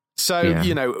yeah. So,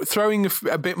 throwing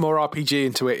a bit more RPG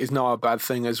into it is not a bad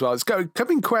thing as well. It's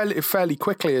coming fairly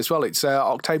quickly as well. It's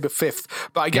October 5th,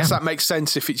 but I guess that makes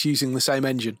sense if it's using the same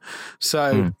engine.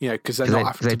 So, because they're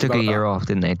not having to took a year off,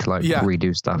 didn't they, to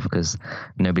redo stuff because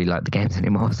nobody liked the games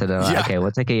anymore. So they're okay,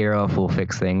 we'll take a year off, we'll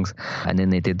fix things. And then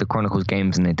they did the Chronicles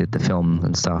games and they did the film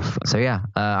and stuff. So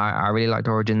I really liked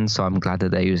Origins, so I'm glad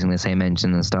that they're using the same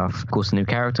engine and stuff. Of course, a new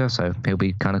character, so he'll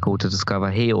be kind of cool to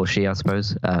discover, he or she, I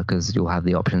suppose, because you'll have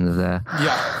the options there.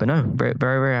 Yeah. But no, very,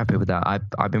 very, very happy with that.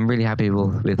 I've been really happy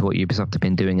with what Ubisoft have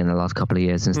been doing in the last couple of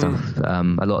years and stuff.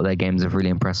 A lot of their games have really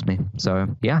impressed me. So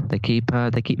yeah, they keep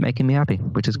making me happy,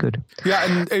 which is good. Yeah,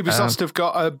 and Ubisoft have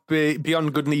got a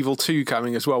Beyond Good and Evil 2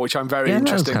 coming as well, which I'm very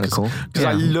interested in. Cool. Because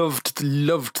I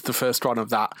loved the first one of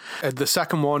that. The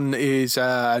second one is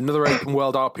another open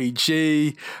world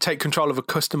RPG. Take control of a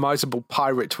customizable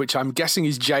pirate, which I'm guessing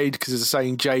is Jade, because they're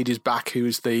saying Jade is back,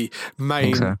 who's the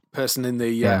main person in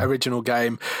the original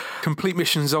game. Complete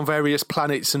missions on various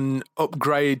planets and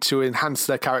upgrade to enhance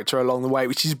their character along the way,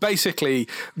 which is basically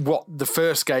what the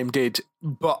first game did,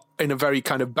 but in a very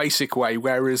kind of basic way,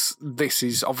 whereas this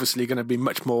is obviously going to be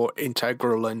much more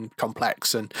integral and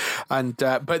complex.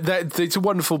 But it's a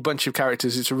wonderful bunch of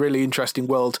characters. It's a really interesting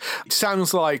world. It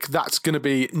sounds like that's going to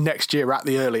be next year at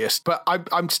the earliest, but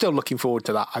I'm still looking forward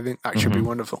to that. I think that should be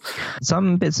wonderful.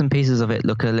 Some bits and pieces of it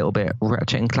look a little bit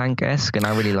Ratchet and Clank-esque, and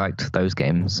I really liked those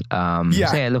games. So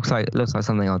it looks like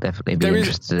something I'll definitely be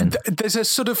interested in. There's a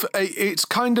sort of it's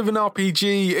kind of an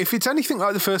RPG. If it's anything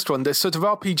like the first one, there's sort of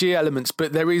RPG elements,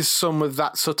 but there is some of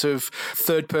that sort of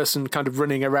third person kind of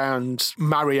running around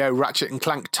Mario, Ratchet and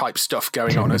Clank type stuff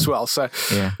going on as well. So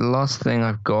the last thing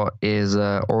I've got is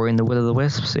Ori and the Will of the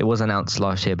Wisps. It was announced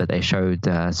last year, but they showed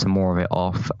some more of it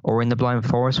off. Ori and the Blind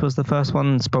Forest was the first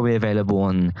one. It's probably available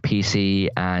on PC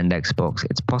and Xbox.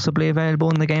 It's possibly available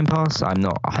on the Game Pass. I'm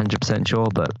not 100% sure,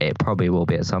 but it probably will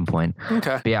be at some point.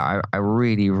 Okay. But yeah, I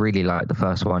really, really liked the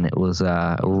first one. It was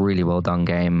a really well done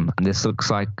game. And this looks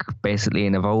like basically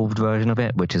an evolved version of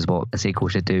it, which is what a sequel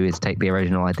should do, is take the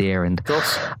original idea and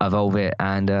evolve it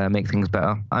and make things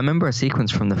better. I remember a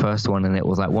sequence from the first one, and it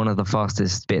was one of the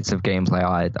fastest bits of gameplay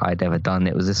I'd ever done.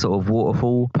 It was this sort of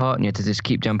waterfall part, and you had to just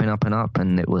keep jumping up and up,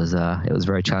 and it was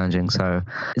very challenging. So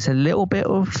it's a little bit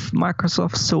of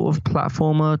Microsoft's sort of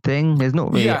platformer thing. There's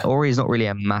not really Ori's not really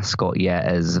a mascot yet,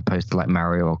 as opposed to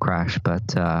Mario or Crash,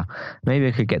 but maybe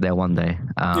I could get there one day.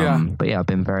 But yeah, I've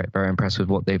been very, very impressed with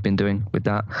what they've been doing with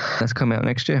that. That's coming out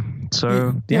next year.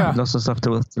 So lots of stuff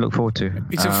to look forward to.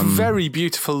 It's a very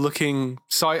beautiful looking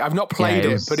side. I've not played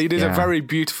it, but it is a very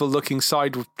beautiful looking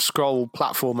side scroll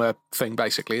platformer thing,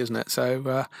 basically, isn't it?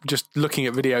 So just looking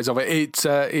at videos of it,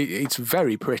 it's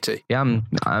very pretty. Yeah,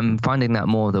 I'm finding that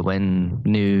more, that when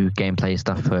new gameplay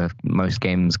stuff for most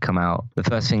games come out, the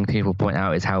first thing people point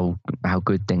out is how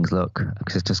good things look,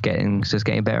 because it's just getting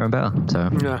better and better. So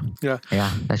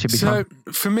yeah, that should be fun.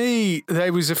 So for me,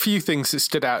 there was a few things that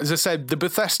stood out. As I said, the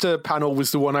Bethesda panel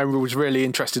was the one I was really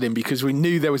interested in, because we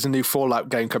knew there was a new Fallout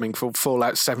game coming for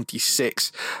Fallout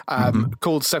 76,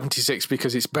 called 76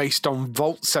 because it's based on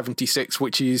Vault 76,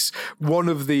 which is one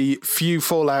of the few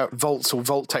Fallout vaults or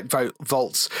Vault-Tec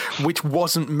vaults which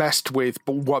wasn't messed with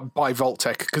by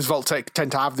Vault-Tec, because Vault-Tec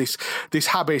tend to have this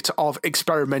habit of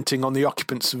experimenting on the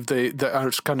occupants of that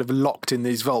are kind of locked in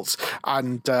these vaults,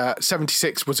 and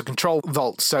 76 was a control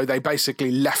vault, so they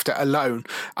basically left it alone,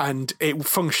 and it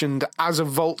functioned as a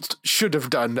vault should have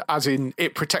done, as in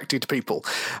it protected people,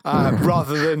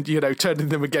 rather than turning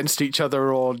them against each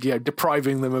other, or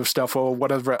depriving them of stuff, or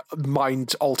whatever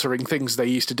mind-altering things they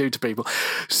used to do to people.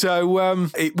 So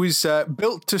it was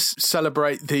built to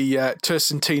celebrate the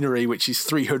tercentenary, which is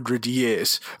 300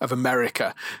 years of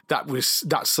America.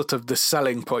 That's sort of the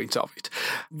selling point of it.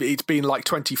 It's been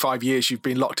 25 years you've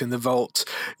been locked in the vault.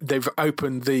 They've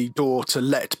opened the door to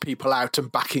let people out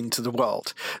and back into the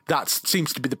world. That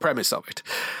seems to be the premise of it.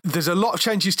 There's a lot of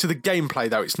changes to the gameplay,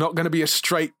 though. It's not going to be a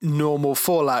straight, normal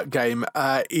Fallout game.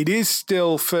 It is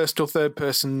still first or third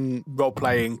person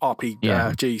role-playing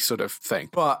RPG sort of thing,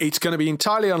 but it's going to be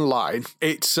entirely online.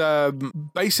 It's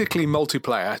basically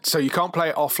multiplayer, so you can't play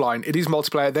it offline. It is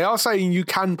multiplayer. They are saying you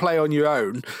can play on your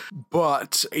own,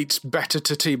 but it's better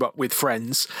to team up with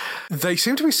friends. They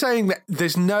seem to be saying that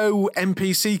there's no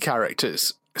NPC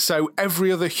characters. So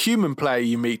every other human player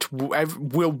you meet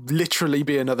will literally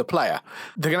be another player.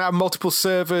 They're going to have multiple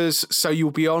servers, so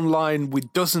you'll be online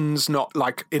with dozens, not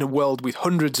like in a world with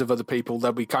hundreds of other people.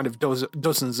 There'll be kind of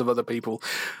dozens of other people,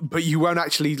 but you won't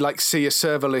actually like see a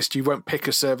server list. You won't pick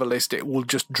a server list. It will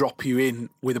just drop you in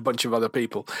with a bunch of other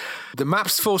people. The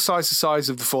map's full size, the size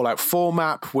of the Fallout 4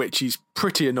 map, which is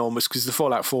pretty enormous because the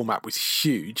Fallout 4 map was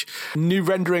huge. New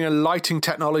rendering and lighting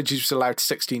technologies allowed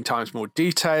 16 times more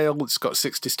detail. It's got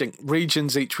 6 distinct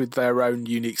regions, each with their own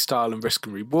unique style and risk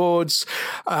and rewards.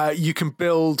 You can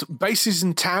build bases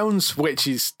and towns,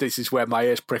 this is where my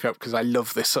ears prick up because I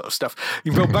love this sort of stuff.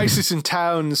 You can build bases and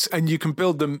towns, and you can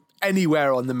build them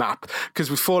anywhere on the map,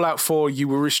 because with Fallout 4 you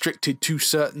were restricted to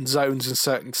certain zones and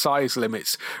certain size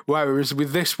limits, whereas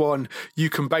with this one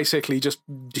you can basically just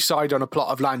decide on a plot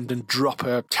of land and drop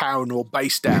a town or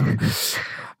base down.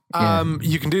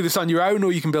 You can do this on your own,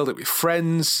 or you can build it with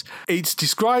friends. It's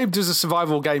described as a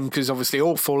survival game because obviously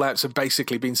all Fallouts have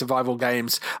basically been survival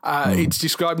games. It's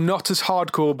described not as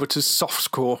hardcore but as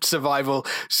softcore survival.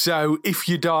 So if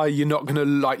you die, you're not going to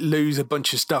like lose a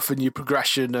bunch of stuff in your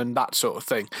progression and that sort of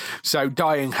thing. So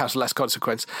dying has less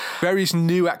consequence. Various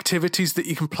new activities that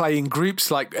you can play in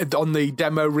groups, like on the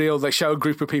demo reel, they show a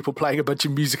group of people playing a bunch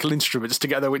of musical instruments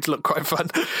together, which look quite fun.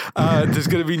 There's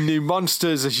going to be new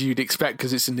monsters, as you'd expect,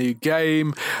 because it's a new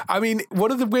game. I mean,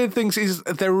 one of the weird things is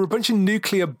there are a bunch of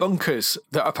nuclear bunkers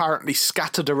that are apparently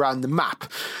scattered around the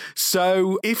map.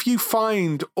 So if you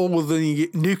find all the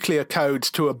nuclear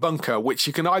codes to a bunker, which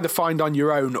you can either find on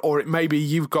your own, or it may be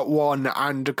you've got one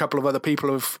and a couple of other people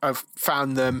have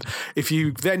found them, if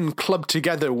you then club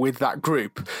together with that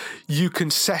group, you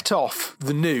can set off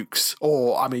the nukes,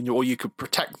 or you could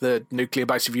protect the nuclear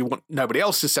base if you want nobody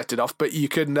else to set it off, but you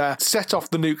can set off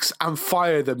the nukes and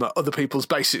fire them at other people's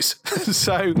bases.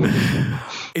 So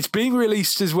it's being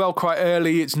released as well quite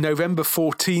early. It's November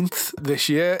 14th this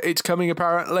year. It's coming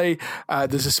apparently.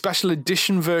 There's a special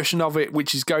edition version of it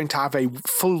which is going to have a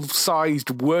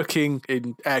full-sized working,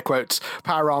 in air quotes,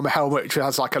 power armor helmet which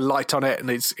has like a light on it, and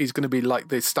it's going to be like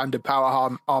the standard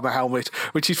power armor helmet,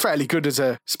 which is fairly good as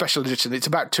a special edition. It's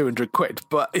about £200,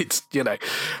 but it's,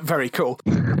 very cool.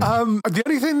 The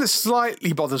only thing that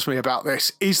slightly bothers me about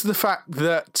this is the fact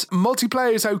that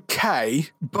multiplayer is okay,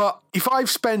 but if I've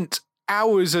spent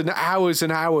hours and hours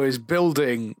and hours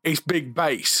building this big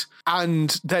base,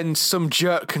 and then some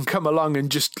jerk can come along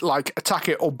and just like attack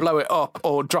it or blow it up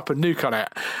or drop a nuke on it,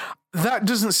 that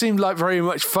doesn't seem like very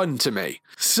much fun to me.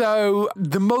 So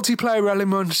the multiplayer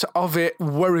element of it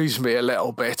worries me a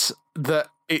little bit, that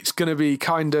it's going to be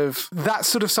kind of, that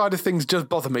sort of side of things does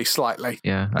bother me slightly.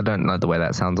 Yeah, I don't like the way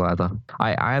that sounds either.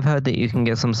 I have heard that you can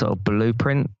get some sort of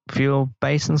blueprint for your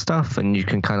base and stuff, and you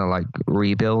can kind of like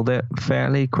rebuild it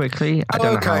fairly quickly. I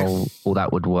don't know how all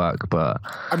that would work, but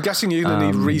I'm guessing you're going to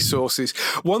need resources.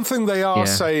 One thing they are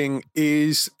saying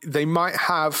is they might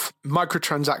have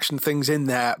microtransaction things in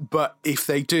there, but if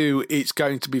they do, it's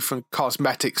going to be from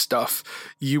cosmetic stuff.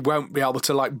 You won't be able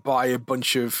to like buy a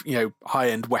bunch of,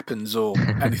 high-end weapons or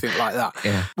anything like that,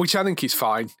 which I think is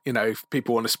fine. If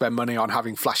people want to spend money on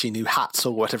having flashy new hats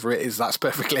or whatever it is, that's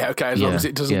perfectly okay, as long as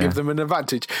it doesn't give them an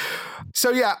advantage.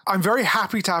 So I'm very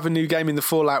happy to have a new game in the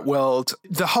Fallout world.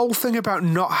 The whole thing about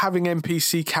not having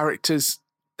NPC characters,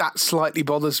 that slightly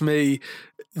bothers me.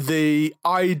 The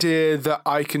idea that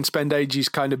I can spend ages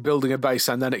kind of building a base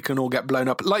and then it can all get blown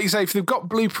up. Like you say, if they've got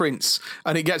blueprints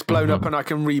and it gets blown up and I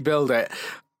can rebuild it,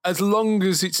 as long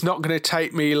as it's not going to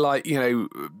take me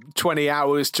 20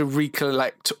 hours to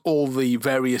recollect all the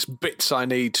various bits I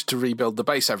need to rebuild the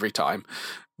base every time,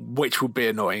 which would be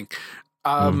annoying.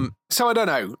 So I don't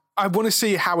know. I want to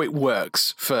see how it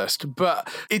works first, but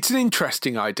it's an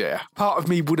interesting idea. Part of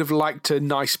me would have liked a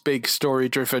nice, big,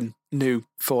 story-driven new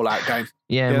Fallout game.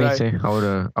 Yeah, me too. I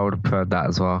would have preferred that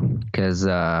as well, because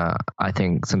I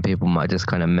think some people might just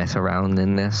kind of mess around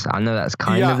in this. I know that's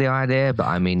kind of the idea, but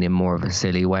I mean in more of a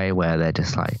silly way where they're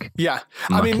just like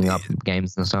mucking up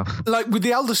games and stuff. Like with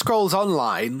the Elder Scrolls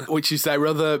Online, which is their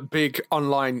other big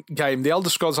online game, the Elder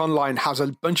Scrolls Online has a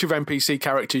bunch of NPC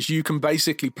characters. You can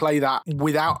basically play that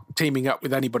without teaming up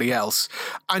with anybody else,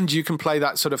 and you can play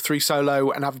that sort of 3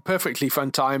 solo and have a perfectly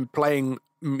fun time playing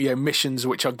missions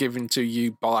which are given to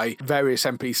you by various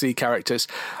NPC characters.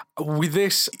 With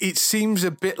this, it seems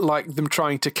a bit like them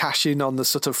trying to cash in on the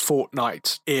sort of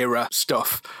Fortnite era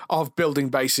stuff of building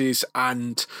bases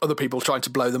and other people trying to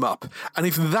blow them up. And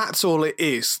if that's all it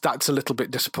is, that's a little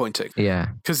bit disappointing. Yeah.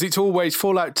 Because it's always,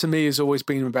 Fallout to me has always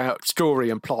been about story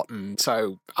and plot, and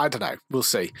so I don't know, we'll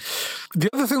see. The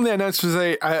other thing they announced was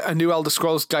a new Elder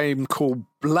Scrolls game called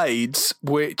Blades,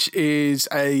 which is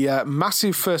a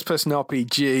massive first-person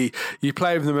RPG. You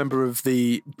play with a member of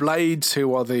the Blades,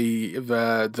 who are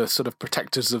the sort of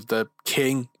protectors of the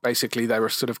king. Basically, they're a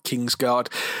sort of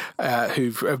Kingsguard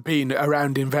who've been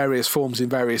around in various forms in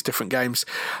various different games.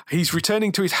 He's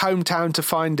returning to his hometown to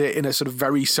find it in a sort of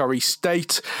very sorry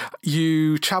state.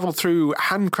 You travel through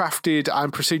handcrafted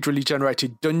and procedurally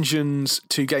generated dungeons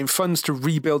to gain funds to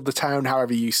rebuild the town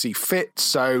however you see fit.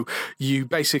 So you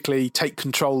basically take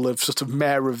control of sort of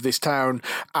mayor of this town,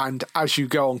 and as you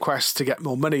go on quests to get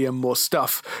more money and more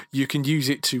stuff, you can use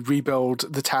it to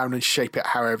rebuild the town and shape it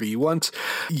however you want.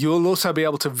 You'll also be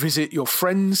able to visit your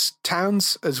friends'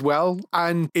 towns as well,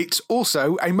 and it's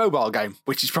also a mobile game,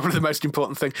 which is probably the most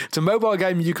important thing. It's a mobile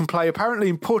game you can play apparently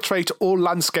in portrait or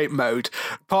landscape mode.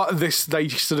 Part of this they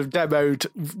sort of demoed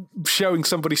showing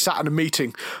somebody sat in a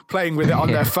meeting playing with it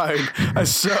on their phone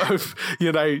as sort of,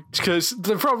 because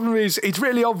the problem is it's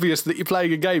really obvious that you're playing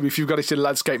a game if you've got it in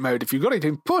landscape mode. If you've got it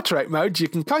in portrait mode, you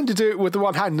can kind of do it with the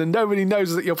one hand and nobody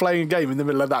knows that you're playing a game in the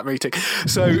middle of that meeting.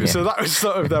 So that was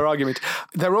sort of their argument.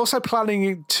 They're also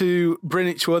planning to bring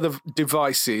it to other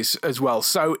devices as well.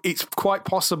 So it's quite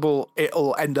possible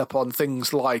it'll end up on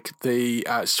things like the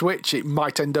Switch. It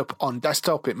might end up on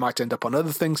desktop. It might end up on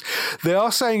other things. They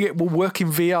are saying it will work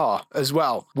in VR as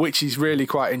well, which is really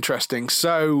quite interesting.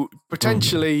 So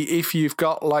potentially if you've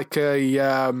got like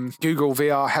a Google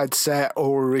VR headset,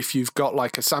 or if you've got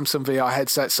like a Samsung VR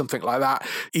headset, something like that,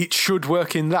 it should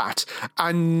work in that.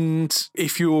 And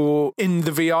if you're in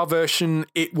the VR version,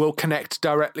 it will connect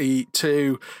directly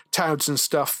to towns and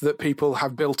stuff that people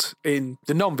have built in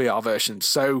the non-VR versions.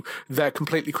 So they're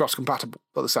completely cross-compatible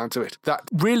by the sound of it. That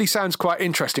really sounds quite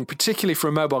interesting, particularly for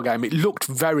a mobile game. It looked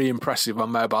very impressive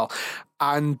on mobile,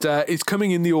 and it's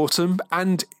coming in the autumn,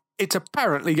 and it's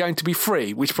apparently going to be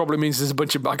free, which probably means there's a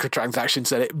bunch of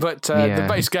microtransactions in it. But the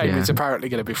base game is apparently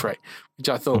going to be free, which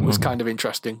I thought was kind of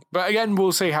interesting. But again,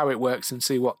 we'll see how it works and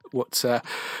see what's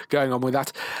going on with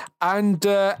that. And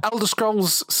Elder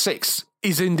Scrolls 6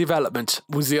 is in development,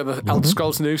 was the other Elder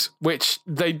Scrolls news, which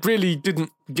they really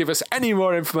didn't give us any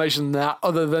more information than that,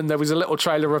 other than there was a little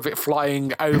trailer of it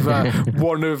flying over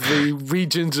one of the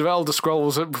regions of Elder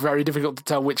Scrolls. Very difficult to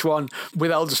tell which one,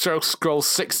 with Elder Scrolls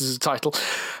 6 as a title.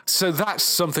 So that's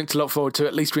something to look forward to.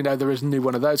 At least we know there is a new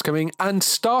one of those coming. And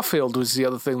Starfield was the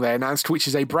other thing they announced, which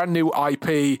is a brand new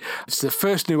IP. It's the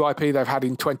first new IP they've had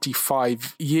in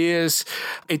 25 years.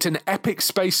 It's an epic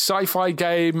space sci-fi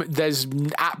game. There's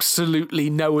absolutely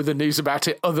no other news about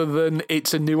it other than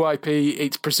it's a new IP.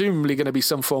 It's presumably going to be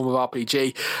some form of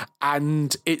RPG,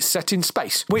 and it's set in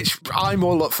space, which I'm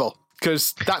all up for,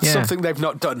 because that's something they've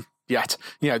not done yet.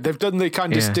 They've done the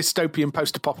kind of dystopian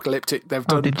post-apocalyptic. They've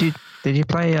done. Did you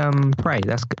play Prey?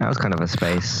 That was kind of a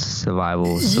space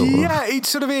survival sort of. Yeah, it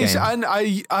sort of is. Game. And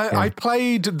I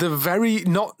played the very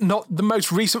not the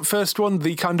most recent first one,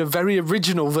 the kind of very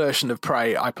original version of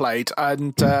Prey I played,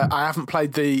 and I haven't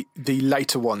played the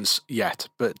later ones yet.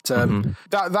 But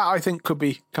that I think could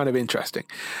be kind of interesting.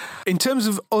 In terms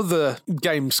of other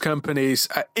games companies,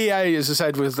 EA, as I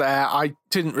said, was there. I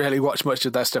didn't really watch much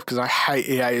of their stuff because I hate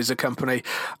EA as a company.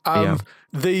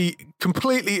 The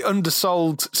completely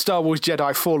undersold Star Wars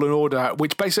Jedi Fallen Order,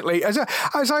 which basically, as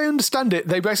I understand it,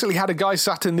 they basically had a guy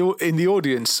sat in the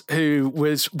audience who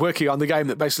was working on the game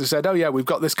that basically said, "Oh yeah, we've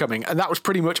got this coming," and that was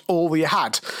pretty much all we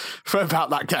had for about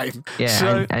that game. Yeah, so,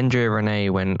 and Andrea Renee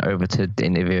went over to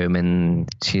interview him, and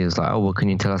she was like, "Oh, well, can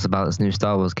you tell us about this new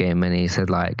Star Wars game?" And he said,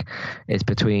 like, it's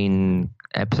between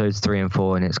episodes 3 and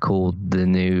 4, and it's called the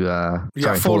new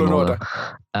Fallen Order.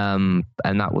 And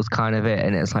that was kind of it.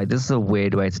 And it's like, this is a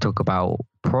weird way to talk about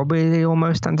probably the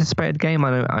almost anticipated game.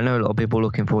 I know a lot of people are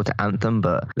looking forward to Anthem,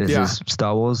 but this is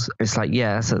Star Wars. It's like,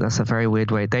 that's a very weird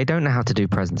way. They don't know how to do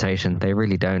presentation. They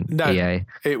really don't. No, EA.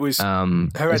 It was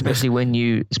especially when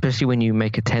you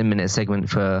make a 10-minute segment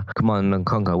for Command &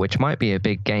 Conquer, which might be a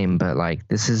big game, but like,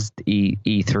 this is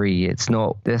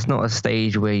E3. There's not a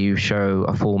stage where you show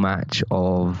a full match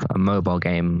of a mobile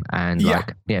game and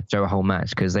show a whole match,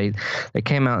 because they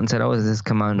came out and said, "Oh, is this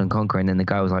Command & Conquer?" And then the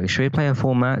guy was like, "Should we play a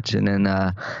full match?" And then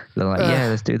they're like,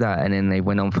 let's do that. And then they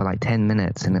went on for like 10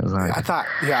 minutes and it was like...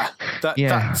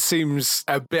 That seems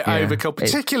a bit overkill,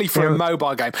 particularly for a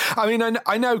mobile game. I mean,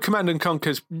 I know Command &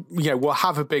 Conquer's, will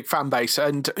have a big fan base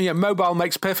and, mobile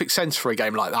makes perfect sense for a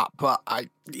game like that. But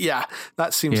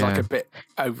that seems like a bit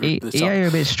over the top. EA are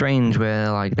a bit strange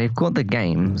where like they've got the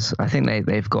games. I think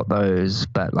they've got those,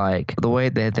 but like the way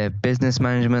their business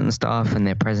management and stuff and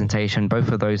their presentation, both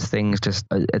of those things just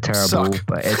are terrible. Suck.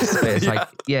 But it's like,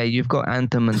 you've got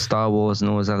Anthem and Star Wars and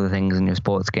all those other things in your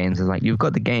sports games. It's like you've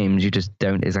got the games, you just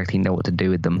don't exactly know what to do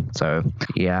with them. So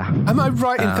Am I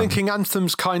right in thinking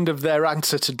Anthem's kind of their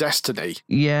answer to Destiny?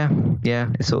 Yeah,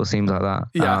 it sort of seems like that.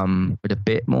 Yeah. With a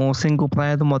bit more single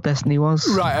player than what Destiny was.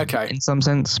 Right, okay. In some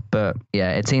sense, but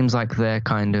it seems like they're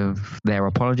kind of their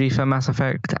apology for Mass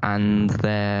Effect and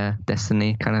their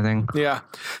Destiny kind of thing. Yeah.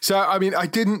 So, I mean, I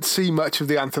didn't see much of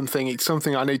the Anthem thing. It's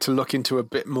something I need to look into a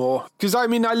bit more. Because, I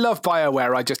mean, I love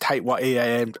BioWare. I just hate what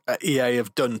EA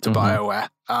have done to BioWare.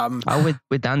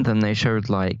 With Anthem, they showed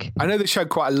like... I know they showed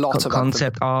quite a lot of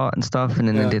concept art and stuff, and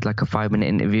then they did like a 5-minute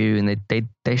interview, and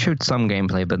they showed some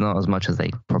gameplay, but not as much as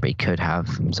they probably could have.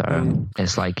 So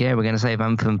it's like, we're going to save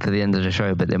Anthem for the end of the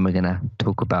show, but then we're going to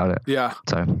talk about it. Yeah.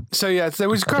 So there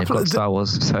was a couple of Star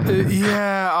Wars. So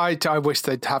I wish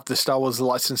they'd have the Star Wars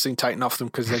licensing taken off them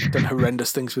because they've done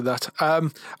horrendous things with that.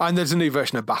 And there's a new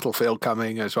version of Battlefield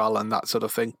coming as well, and that sort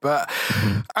of thing. But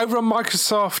over on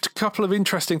Microsoft, a couple of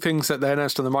interesting things that they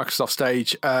announced on the Microsoft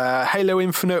stage. Halo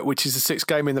Infinite, which is the 6th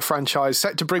game in the franchise,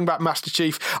 set to bring back Master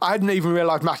Chief. I hadn't even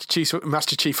realised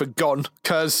Master Chief had gone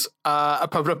because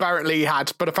apparently he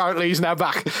had, but apparently he's now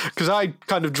back because I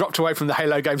kind of dropped away from the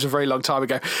Halo games a very long time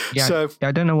ago.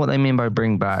 I don't know what they mean by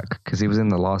bring back because he was in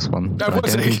the last one.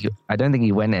 I don't think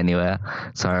he went anywhere.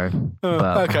 So,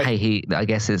 hey, I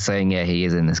guess it's saying he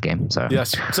is in this game. So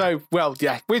yes,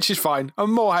 which is fine.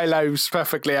 And more Halo's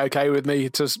perfectly okay with me.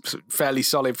 It's a fairly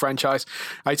solid franchise.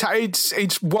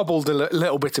 It's wobbled a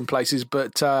little bit in places,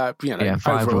 but 5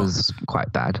 overall was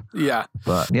quite bad. Yeah,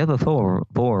 but the other four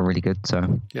are really good.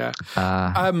 So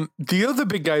the other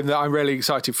big game that I'm really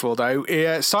excited for though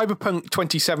is Cyberpunk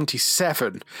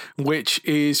 2077, which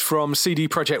is from CD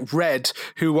Projekt Red,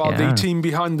 who are the team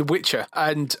behind The Witcher,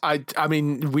 and I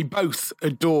mean we both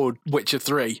adored Witcher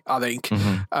 3. I think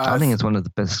I think it's one of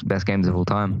the best games of all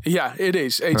time. Yeah, it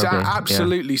is. It's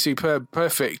absolutely superb,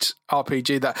 perfect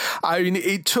RPG. That I mean,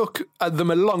 it took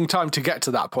them a long time to get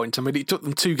to that point. I mean, it took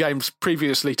them 2 games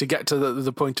previously to get to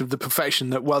the point of the perfection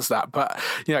that was that. But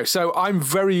so I'm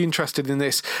very interested in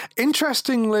this.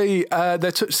 Interestingly,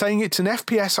 they're saying it's an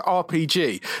FPS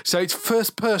RPG, so it's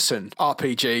first-person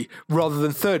RPG rather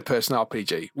than third-person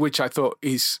RPG, which I thought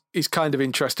is kind of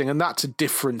interesting, and that's a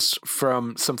difference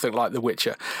from something like The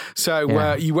Witcher.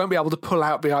 So you won't be able to pull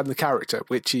out behind the character,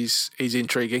 which is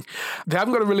intriguing. They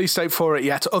haven't got a release date for it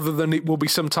yet, other than it will be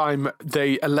sometime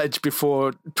they allege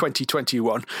before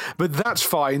 2021. But that's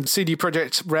fine. CD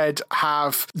Projekt Red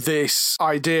have this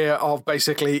idea of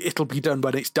basically it'll be done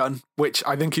when it's done, which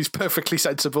I think is perfectly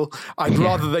sensible. I'd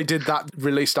rather they did that,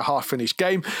 released a half-finished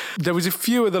game. There was a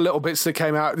few other little bits that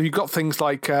came out. You've got things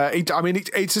like,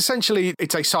 it's essentially,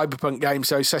 it's a cyberpunk game,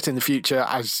 so set in the future,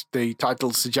 as the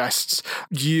title suggests.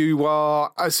 You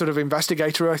are a sort of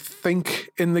investigator, I think,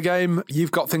 in the game.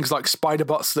 You've got things like spider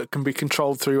bots that can be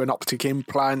controlled through an optic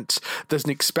implant. There's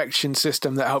an inspection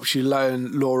system that helps you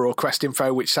learn lore or quest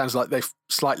info, which sounds like they've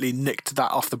slightly nicked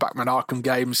that off the Batman Arkham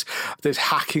games. There's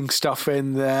hacking stuff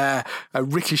in there, a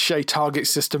ricochet target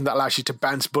system that allows you to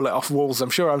bounce bullet off walls. I'm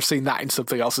sure I've seen that in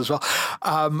something else as well.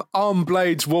 Arm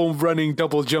blades, wall running,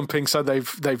 double jumping, so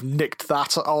they've nicked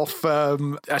that off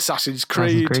Assassin's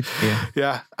Creed.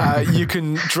 You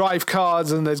can drive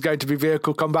cars and there's going to be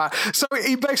vehicle combat. So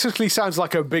it basically sounds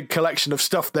like a big collection of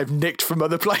stuff they've nicked from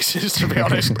other places, to be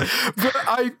honest.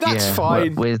 But that's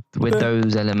fine. With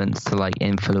those elements to like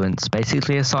influence basically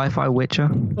a sci-fi Witcher,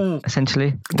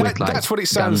 essentially. That's what it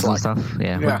sounds like. And stuff.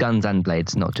 With guns and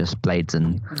blades, not just blades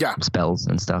and spells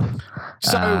and stuff.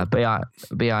 So, but I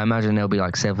imagine there'll be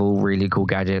like several really cool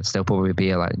gadgets. There'll probably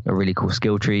be a really cool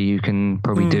skill tree you can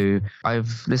probably do.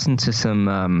 I've listened to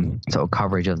some sort of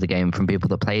coverage of the game from people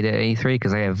that played it at E3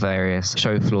 because they have various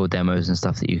show floor demos and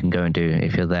stuff that you can go and do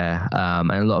if you're there.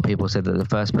 And a lot of people said that the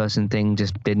first person thing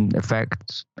just didn't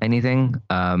affect anything.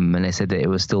 And they said that it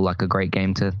was still like a great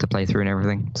game to play through and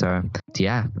everything. So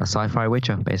a sci-fi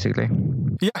Witcher basically.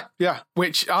 Yeah,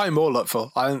 which I'm all up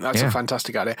for. I think that's a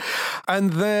fantastic idea.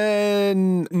 And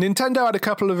then Nintendo had a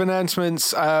couple of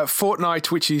announcements.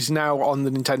 Fortnite, which is now on the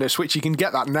Nintendo Switch. You can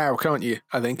get that now, can't you?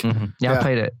 I think. Mm-hmm. Yeah, I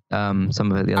played it.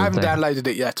 Some of it the other day. I haven't downloaded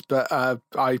it yet, but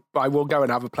I will go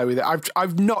and have a play with it.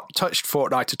 I've not touched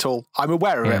Fortnite at all. I'm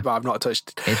aware of it, but I've not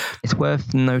touched it. It's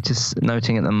worth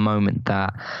noting at the moment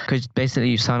that because basically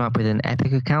you sign up with an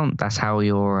Epic account. That's how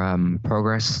your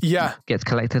progress gets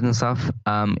collected and stuff.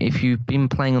 If you've been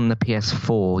playing on the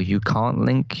PS4, you can't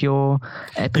link your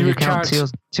Epic account to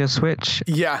your Switch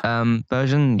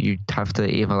version. You have to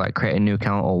either like create a new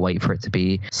account or wait for it to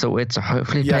be sorted. So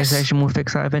hopefully PlayStation will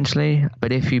fix that eventually.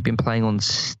 But if you've been playing on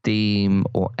Steam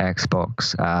or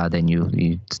Xbox, then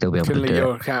you still be able to do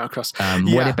your it. Account across.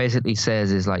 What it basically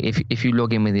says is like if you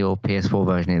log in with your PS4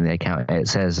 version in the account, it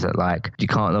says that like you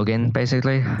can't log in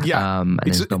basically. And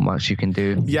there's not much you can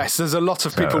do. Yes, there's a lot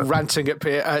of people ranting at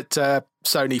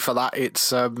Sony for that.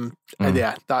 It's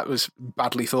that was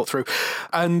badly thought through.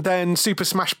 And then Super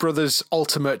Smash Brothers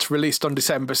Ultimate released on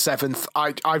December 7th.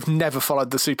 I've never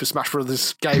followed the Super Smash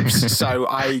Brothers games, so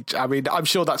I mean I'm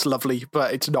sure that's lovely,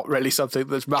 but it's not really something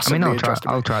that's massively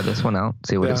interesting. I'll try this one out,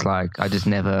 see what it's like. I just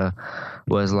never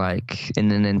was like in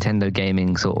the Nintendo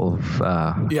gaming sort of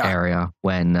area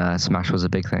when Smash was a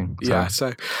big thing.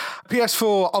 So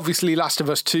PS4, obviously Last of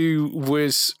Us 2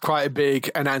 was quite a big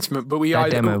announcement, but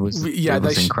demo was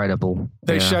incredible.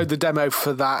 They showed the demo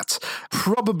for that,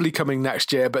 probably coming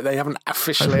next year, but they haven't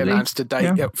officially announced a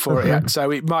date for it yet.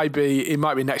 So it might be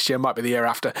next year, might be the year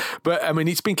after. But I mean,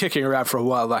 it's been kicking around for a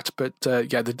while, but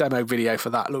the demo video for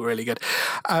that looked really good.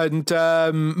 And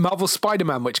Marvel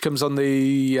Spider-Man, which comes on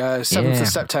the 7th of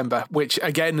September, which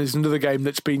again is another game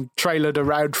that's been trailered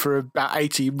around for about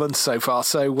 18 months so far.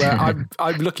 So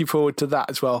I'm looking forward to that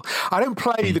as well. I don't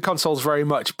play the consoles very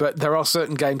much, but there are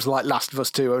certain games like Last of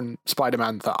Us 2 and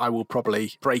Spider-Man that I will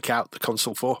probably break out the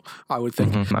console for, I would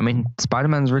think. Mm-hmm. I mean,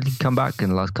 Spider-Man's really come back in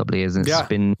the last couple of years. And it's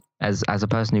been, as a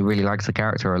person who really likes the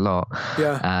character a lot,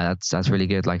 that's really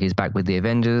good. Like, he's back with the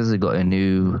Avengers. We've got a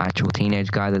new actual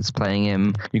teenage guy that's playing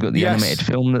him. You've got the animated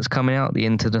film that's coming out, the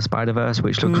Into the Spider-Verse,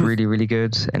 which looks really, really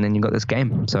good. And then you've got this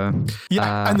game. So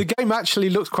and the game actually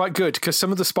looks quite good because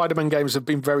some of the Spider-Man games have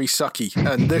been very sucky.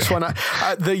 And this one,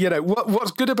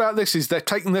 what's good about this is they're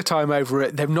taking their time over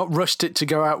it. They've not rushed it to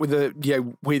go out with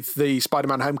the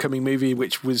Spider-Man Homecoming movie,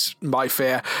 which was my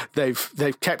fear.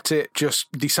 They've kept it,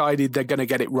 just decided they're going to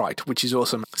get it right, which is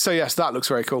awesome. So yes, that looks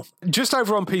very cool. Just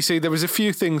over on PC, there was a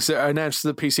few things that are announced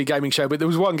at the PC Gaming Show, but there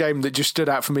was one game that just stood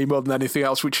out for me more than anything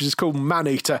else, which is called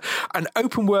Maneater, an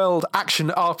open world action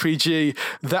RPG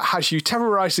that has you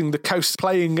terrorizing the coast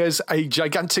playing as a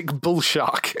gigantic bull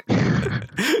shark.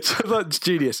 So that's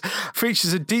genius.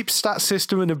 Features a deep stat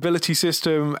system and ability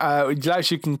system. It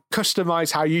allows you can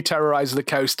customize how you terrorize the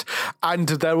coast, and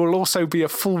there will also be a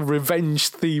full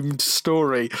revenge themed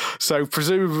story. So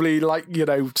presumably, like,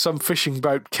 some fishing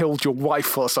boat killed your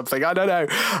wife or something. I don't know.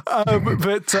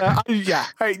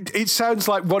 It sounds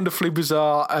like wonderfully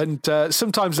bizarre, and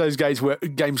sometimes those games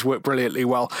work brilliantly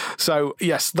well. So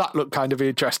yes, that looked kind of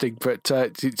interesting, but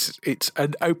it's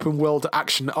an open world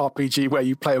action RPG where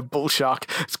you play a bull shark.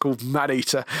 It's called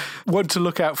Maneater. One to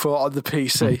look out for on the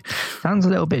PC. Sounds a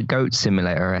little bit Goat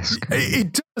Simulator-esque.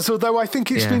 It does, although I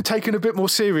think it's been taken a bit more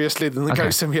seriously than the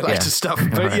Goat Simulator stuff.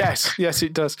 But yes,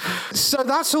 it does. So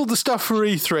that's all the stuff for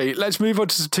E3. Let's move on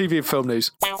to some TV and film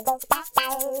news.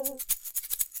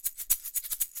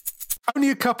 Only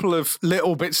a couple of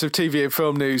little bits of TV and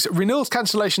film news. Renewals,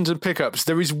 cancellations and pickups.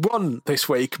 There is one this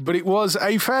week, but it was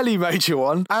a fairly major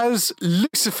one, as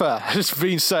Lucifer has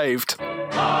been saved.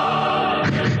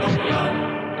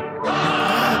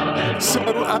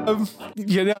 So,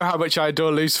 you know how much I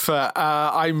adore Lucifer.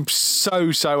 I'm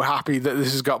so happy that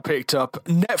this has got picked up.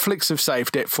 Netflix have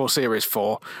saved it for Series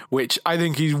 4, which I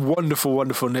think is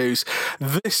wonderful news.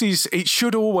 It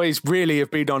should always really have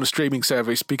been on a streaming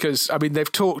service because, I mean,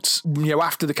 they've talked,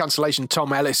 after the cancellation,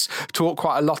 Tom Ellis talked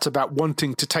quite a lot about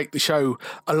wanting to take the show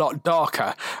a lot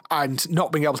darker and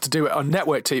not being able to do it on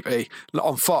network TV,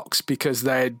 on Fox, because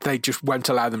they just won't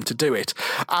allow them to do it.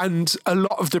 And a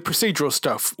lot of the procedural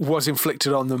stuff was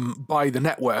inflicted on them by the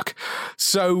network.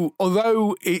 So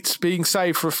although it's being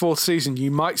saved for a fourth season,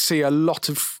 you might see a lot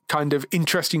of kind of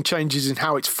interesting changes in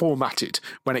how it's formatted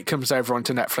when it comes over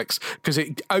onto Netflix, because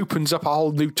it opens up a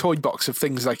whole new toy box of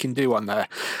things they can do on there.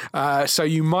 So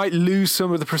you might lose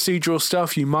some of the procedural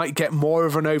stuff. You might get more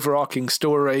of an overarching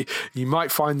story. You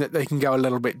might find that they can go a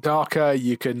little bit darker.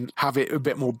 You can have it a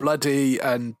bit more bloody.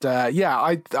 And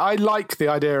I like the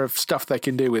idea of stuff they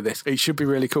can do with this. It should be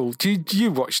really cool.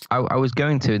 You watched? I was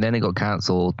going to, and then it got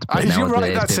cancelled. But now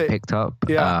it's been picked up.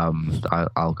 Yeah.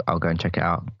 I'll go and check it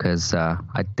out, because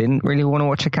I didn't really want to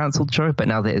watch a cancelled show, but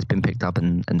now that it's been picked up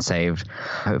and saved,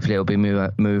 hopefully it'll be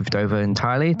moved over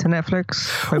entirely to Netflix.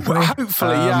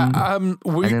 Hopefully, yeah. And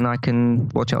then I can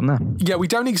watch it on there. Yeah, we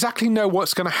don't exactly know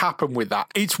what's going to happen with that.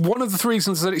 It's one of the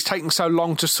reasons that it's taking so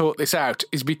long to sort this out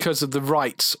is because of the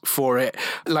rights for it.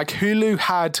 Like, Hulu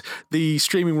had the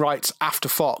streaming rights after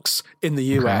Fox in the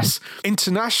US. Okay.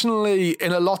 Internationally,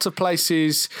 in a lot of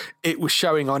places, it was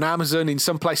showing on Amazon. In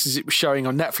some places, it was showing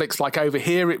on Netflix. Like over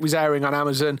here, it was airing on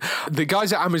Amazon. The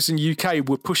guys at Amazon UK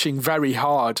were pushing very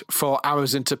hard for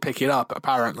Amazon to pick it up,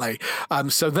 apparently.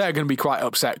 So they're going to be quite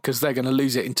upset because they're going to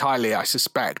lose it entirely, I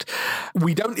suspect.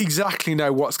 We don't exactly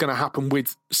know what's going to happen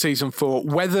with season 4.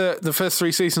 Whether the first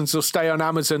 3 seasons will stay on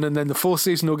Amazon and then the 4th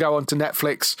season will go on to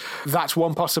Netflix, that's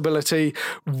one possibility.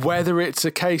 Whether it's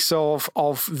a case of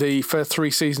the first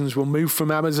 3 seasons will move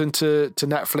from Amazon to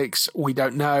Netflix, we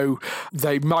don't know.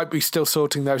 They might be still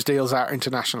sorting those deals out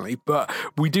internationally, but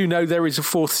we do know there is a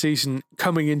 4th season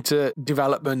coming into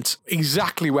development.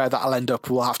 Exactly where that'll end up,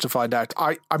 we'll have to find out.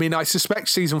 I mean, I suspect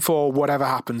season 4, whatever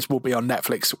happens, will be on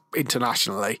Netflix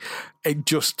internationally.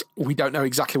 We don't know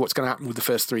exactly what's going to happen with the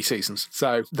first 3 seasons.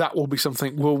 So that will be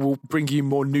something. We'll bring you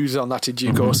more news on that in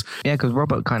due course. Yeah, because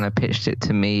Robert kind of pitched it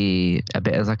to me a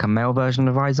bit as like a male version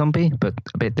of iZombie, but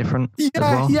a bit different. Yeah, as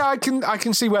well. Yeah, I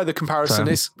can see where the comparison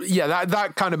is. Yeah,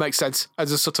 that kind of makes sense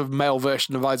as a sort of male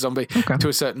version of iZombie to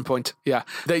a certain point. Yeah,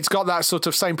 it's got that sort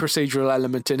of same procedural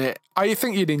element in it. I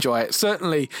think you'd enjoy it.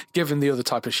 Certainly, given the other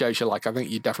type of shows you like, I think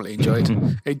you'd definitely enjoy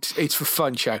it. It's a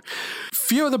fun show.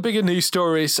 Few of the bigger news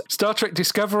stories. Star Trek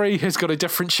Discovery has got a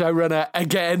different showrunner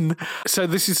again. So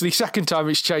this is the second time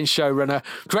it's changed showrunner.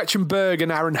 Gretchen Berg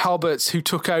and Aaron Halberts, who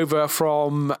took over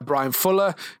from Brian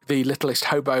Fuller, the littlest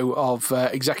hobo of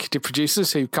executive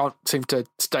producers who can't seem to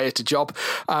stay at a job.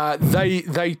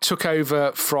 They took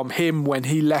over from him when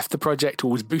he left the project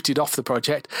or was booted off the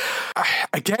project.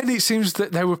 Again, it seems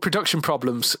that there were production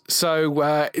problems.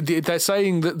 So they're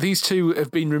saying that these two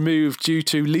have been removed due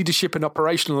to leadership and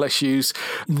operational issues,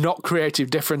 not creative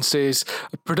differences.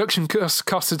 Production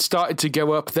costs had started to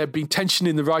go up. There'd been tension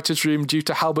in the writer's room due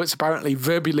to Halberts apparently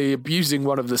verbally abusing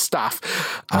one of the staff.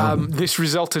 This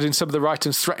resulted in some of the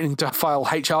writers threatening to file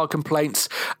HR complaints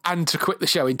and to quit the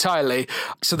show entirely.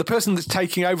 So the person that's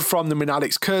taking over from them is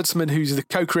Alex Kurtzman, who's the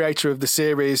co-creator of the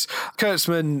series.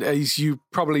 Kurtzman, as you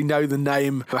probably know the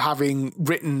name, having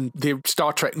written the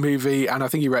Star Trek movie, and I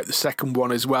think he wrote the second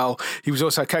one as well. He was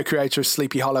also co-creator of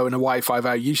Sleepy Hollow and Hawaii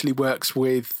Five-0. Usually works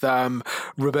with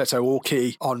Roberto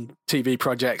Orci on TV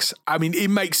projects. I mean, it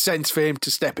makes sense for him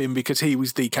to step in because he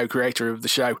was the co-creator of the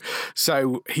show.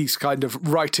 So he's kind of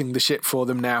writing the ship for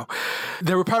them now.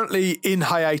 They're apparently in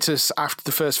hiatus after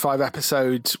the first 5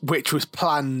 episodes, which was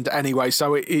planned anyway.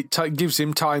 So it gives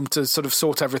him time to sort of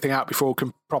sort everything out before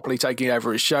properly taking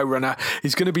over as showrunner.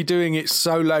 He's going to be doing it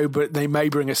solo, but they may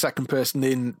bring a second person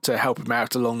in to help him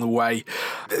out along the way.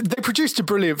 They produced a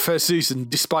brilliant first season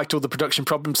despite all the production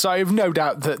problems, so I have no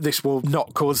doubt that this will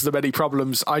not cause them any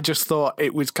problems. I just thought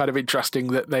it was kind of interesting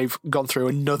that they've gone through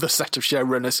another set of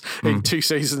showrunners in 2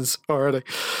 seasons already.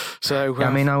 So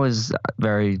I mean, I was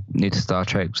very new to Star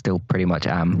Trek, still pretty much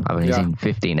am. I've only seen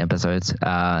 15 episodes.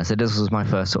 So this was my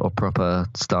first sort of proper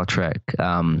Star Trek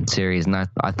series, and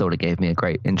I thought it gave me a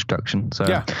great introduction. So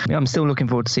yeah, I'm still looking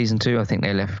forward to season 2. I think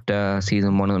they left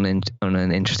season 1 on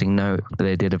an interesting note.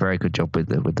 They did a very good job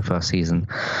with the first season.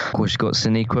 Of course, you got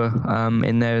Sonequa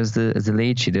in there as the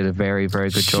lead. She did a very, very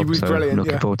good job. She was brilliant. I'm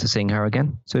looking forward to seeing her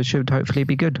again. So it should hopefully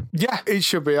be good. Yeah, it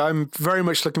should be. I'm very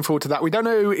much looking forward to that. We don't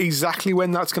know exactly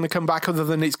when that's going to come back, other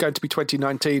than it's going to be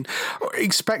 2019.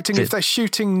 Expecting if they're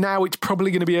shooting now, it's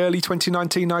probably going to be early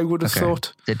 2019, I would have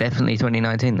thought. Is it definitely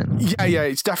 2019 then? Yeah,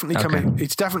 it's definitely coming.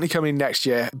 It's definitely coming next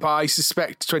year, but I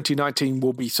suspect 2019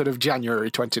 will be sort of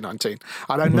January 2019.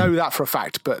 I don't know that for a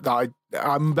fact, but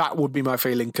That would be my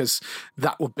feeling, because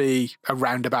that would be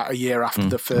around about a year after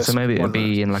the first. So maybe it would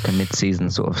be in like a mid-season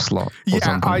sort of slot.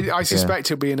 I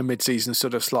suspect it'll be in a mid-season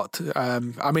sort of slot.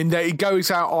 I mean, it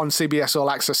goes out on CBS All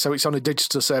Access, so it's on a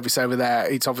digital service over there.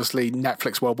 It's obviously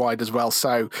Netflix worldwide as well,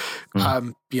 so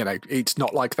it's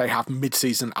not like they have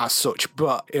mid-season as such,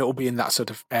 but it'll be in that sort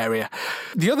of area.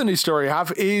 The other news story I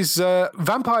have is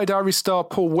Vampire Diaries star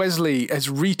Paul Wesley has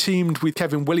reteamed with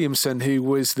Kevin Williamson, who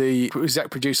was the exec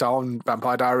producer on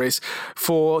Vampire Diaries,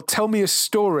 for Tell Me a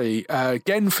Story,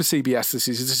 again for CBS. This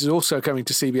is also coming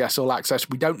to CBS All Access.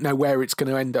 We don't know where it's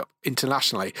going to end up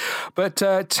internationally, but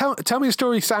Tell Me a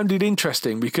Story sounded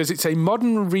interesting because it's a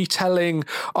modern retelling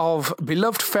of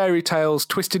beloved fairy tales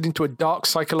twisted into a dark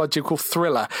psychological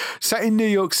thriller set in New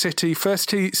York City.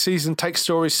 First season takes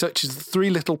stories such as The Three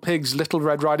Little Pigs, Little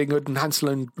Red Riding Hood and Hansel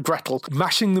and Gretel,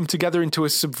 mashing them together into a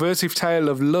subversive tale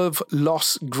of love,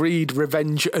 loss, greed,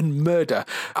 revenge and murder.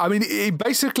 I mean, it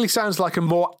basically sounds like a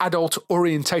more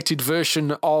adult-orientated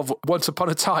version of Once Upon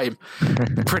a Time,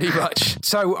 pretty much.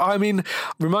 So, I mean,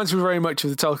 reminds me very much of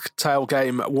the Telltale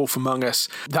game Wolf Among Us.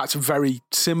 That's a very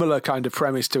similar kind of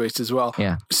premise to it as well.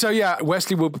 Yeah. So,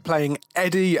 Wesley will be playing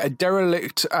Eddie, a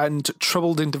derelict and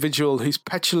troubled individual whose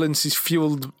petulance is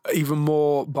fueled even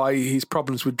more by his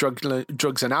problems with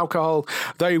drugs and alcohol.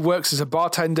 Though he works as a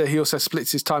bartender, he also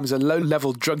splits his time as a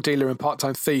low-level drug dealer and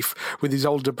part-time thief with his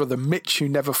older brother Mitch, who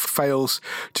never fails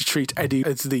to treat Eddie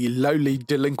as the lowly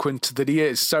delinquent that he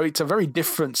is. So it's a very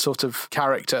different sort of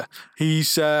character.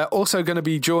 He's also going to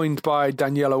be joined by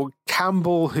Daniela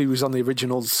Campbell, who was on the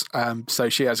originals, so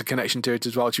she has a connection to it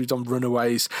as well. She was on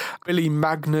Runaways. Billy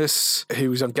Magnus, who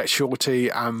was on Get Shorty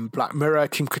and Black Mirror.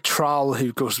 Kim Cattrall, who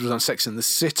of course was on Sex and the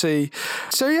City.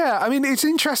 So I mean, it's an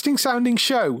interesting sounding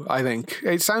show, I think.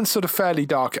 It sounds sort of fairly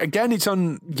dark. Again, it's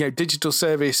on digital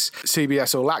service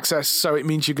CBS All Access, so it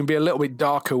means you can be a little bit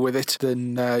darker with it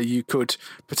than you could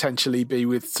potentially be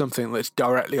with something that's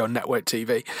directly on network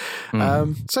TV.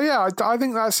 I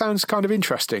think that sounds kind of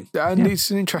interesting, and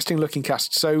it's an interesting looking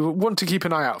cast, so one to keep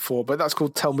an eye out for. But that's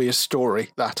called Tell Me a Story.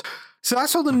 So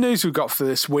that's all the news we've got for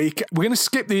this week. We're going to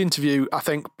skip the interview, I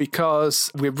think,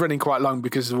 because we're running quite long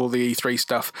because of all the E3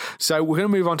 stuff. So we're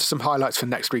going to move on to some highlights for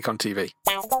next week on TV.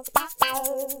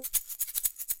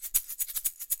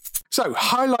 So,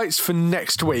 highlights for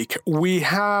next week. We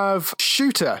have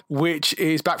Shooter, which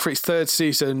is back for its third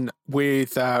season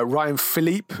with Ryan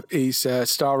Philippe. He's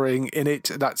starring in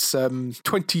it. That's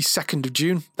 22nd of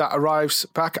June. That arrives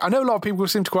back. I know a lot of people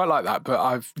seem to quite like that, but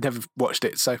I've never watched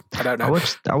it, so I don't know.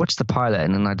 I watched the pilot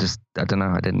and then I don't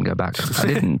know, I didn't go back. I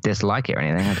didn't dislike it or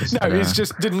anything. It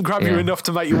just didn't grab you enough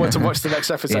to make you want to watch the next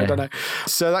episode, I know.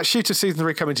 So that's Shooter Season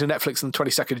 3 coming to Netflix on the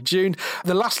 22nd of June.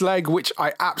 The Last Leg, which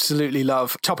I absolutely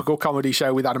love, topical comedy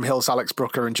show with Adam Hills, Alex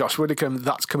Brooker and Josh Widdicombe.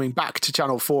 That's coming back to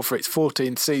Channel 4 for its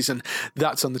 14th season.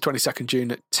 That's on the 22nd of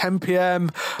June at 10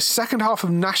 p.m. Second half of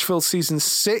Nashville Season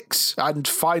 6 and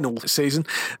final season.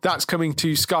 That's coming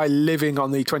to Sky Living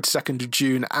on the 22nd of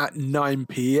June at 9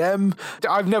 p.m.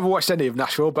 I've never watched any of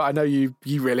Nashville, but I know you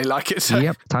really like it. So.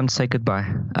 Yep, time to say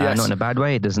goodbye. Yes. Not in a bad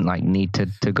way. It doesn't need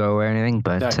to go or anything,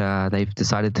 but they've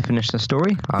decided to finish the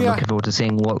story. I'm looking forward to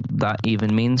seeing what that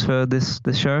even means for this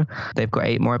show. They've got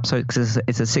 8 more episodes because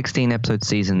it's a 16 episode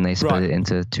season. They split it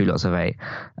into 2 lots of 8.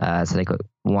 So they got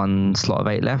 1 slot of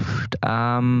 8 left.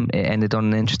 It ended on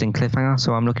an interesting cliffhanger,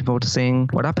 so I'm looking forward to seeing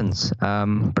what happens.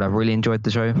 But I've really enjoyed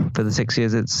the show for the 6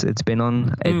 years it's been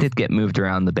on. It did get moved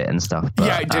around a bit and stuff.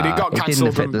 But, it did. It got cancelled. It didn't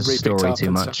affect the story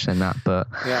too much and that, but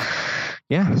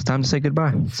it's time to say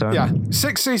goodbye. So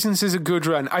 6 seasons is a good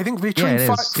run. I think between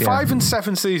 5 and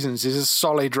 7 seasons is a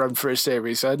solid run for a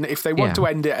series. And if they want to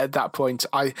end it at that point,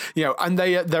 and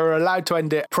they're allowed to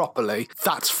end it properly,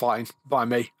 that's fine by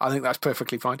me. I think that's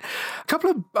perfectly fine. A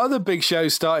couple of other big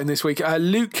shows starting this week.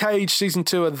 Luke Cage season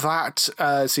 2 of that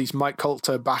sees Mike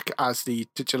Colter back as the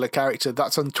titular character.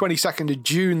 That's on the 22nd of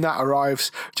June. That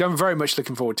arrives, which I'm very much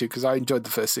looking forward to because I enjoyed the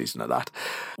first season of that.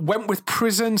 Wentworth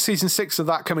Prison season 6 of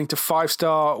that coming to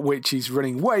 5-star, which is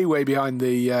running way behind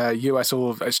the US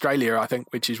or Australia, I think,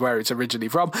 which is where it's originally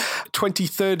from.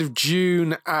 23rd of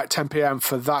June at 10 p.m.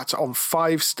 for that on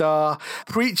 5-star.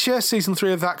 Preacher season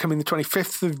 3 of that coming the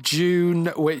 25th of June,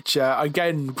 which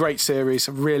again, great series.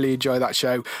 I really enjoy that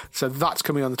show. So that's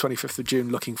coming on the 25th of June.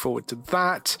 Looking forward to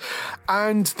that.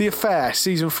 And The Affair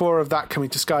season 4 of that coming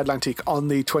to Sky Atlantic on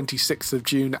the 26th of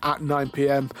June at 9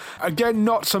 p.m. Again,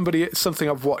 not something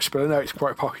I've watched, but I know it's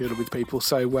quite popular with people,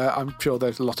 so I'm sure sure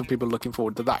there's a lot of people looking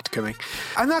forward to that coming.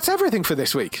 And that's everything for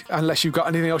this week, unless you've got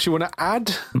anything else you want to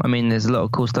add. I mean, there's a lot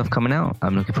of cool stuff coming out.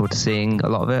 I'm looking forward to seeing a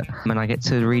lot of it. And I get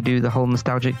to redo the whole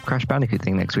nostalgic Crash Bandicoot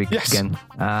thing next week again with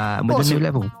a new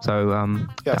level. So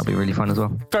that'll be really fun as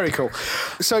well. Very cool.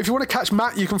 So if you want to catch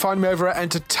Matt, you can find me over at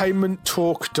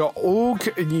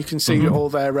entertainmenttalk.org, and you can see all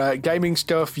their gaming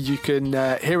stuff. You can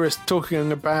hear us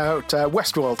talking about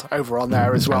Westworld over on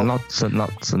there as well. And lots and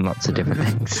lots and lots of different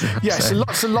things. Yes, so.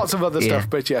 lots and lots of other stuff.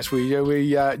 But yes, we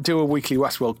do a weekly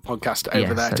Westworld podcast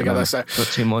over there together. So got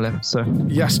 2 more left. So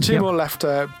yes, 2 more left.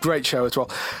 Great show as well.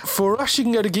 For us, you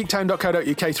can go to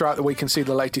geektown.co.uk throughout the week and see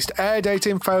the latest air date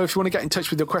info. If you want to get in touch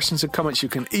with your questions and comments, you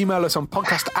can email us on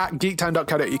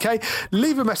podcast@geektown.co.uk.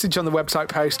 Leave a message on the website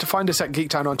post. Find us at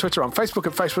Geektown on Twitter, on Facebook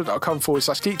at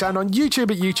facebook.com/Geektown, on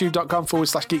YouTube at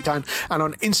youtube.com/Geektown, and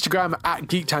on Instagram at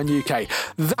Geektown UK.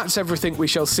 That's everything. We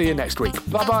shall see you next week.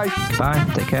 Bye-bye. Bye.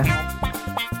 Take care.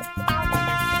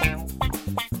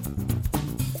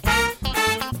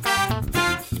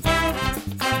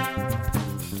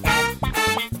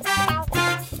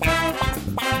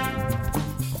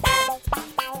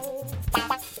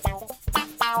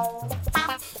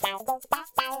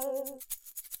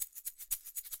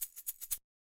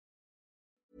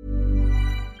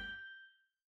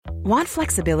 Want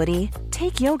flexibility?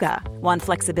 Take yoga. Want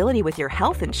flexibility with your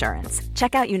health insurance?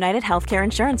 Check out United Healthcare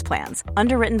Insurance Plans.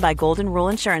 Underwritten by Golden Rule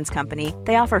Insurance Company,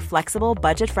 they offer flexible,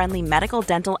 budget-friendly medical,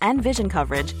 dental, and vision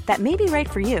coverage that may be right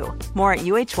for you. More at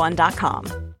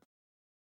UH1.com.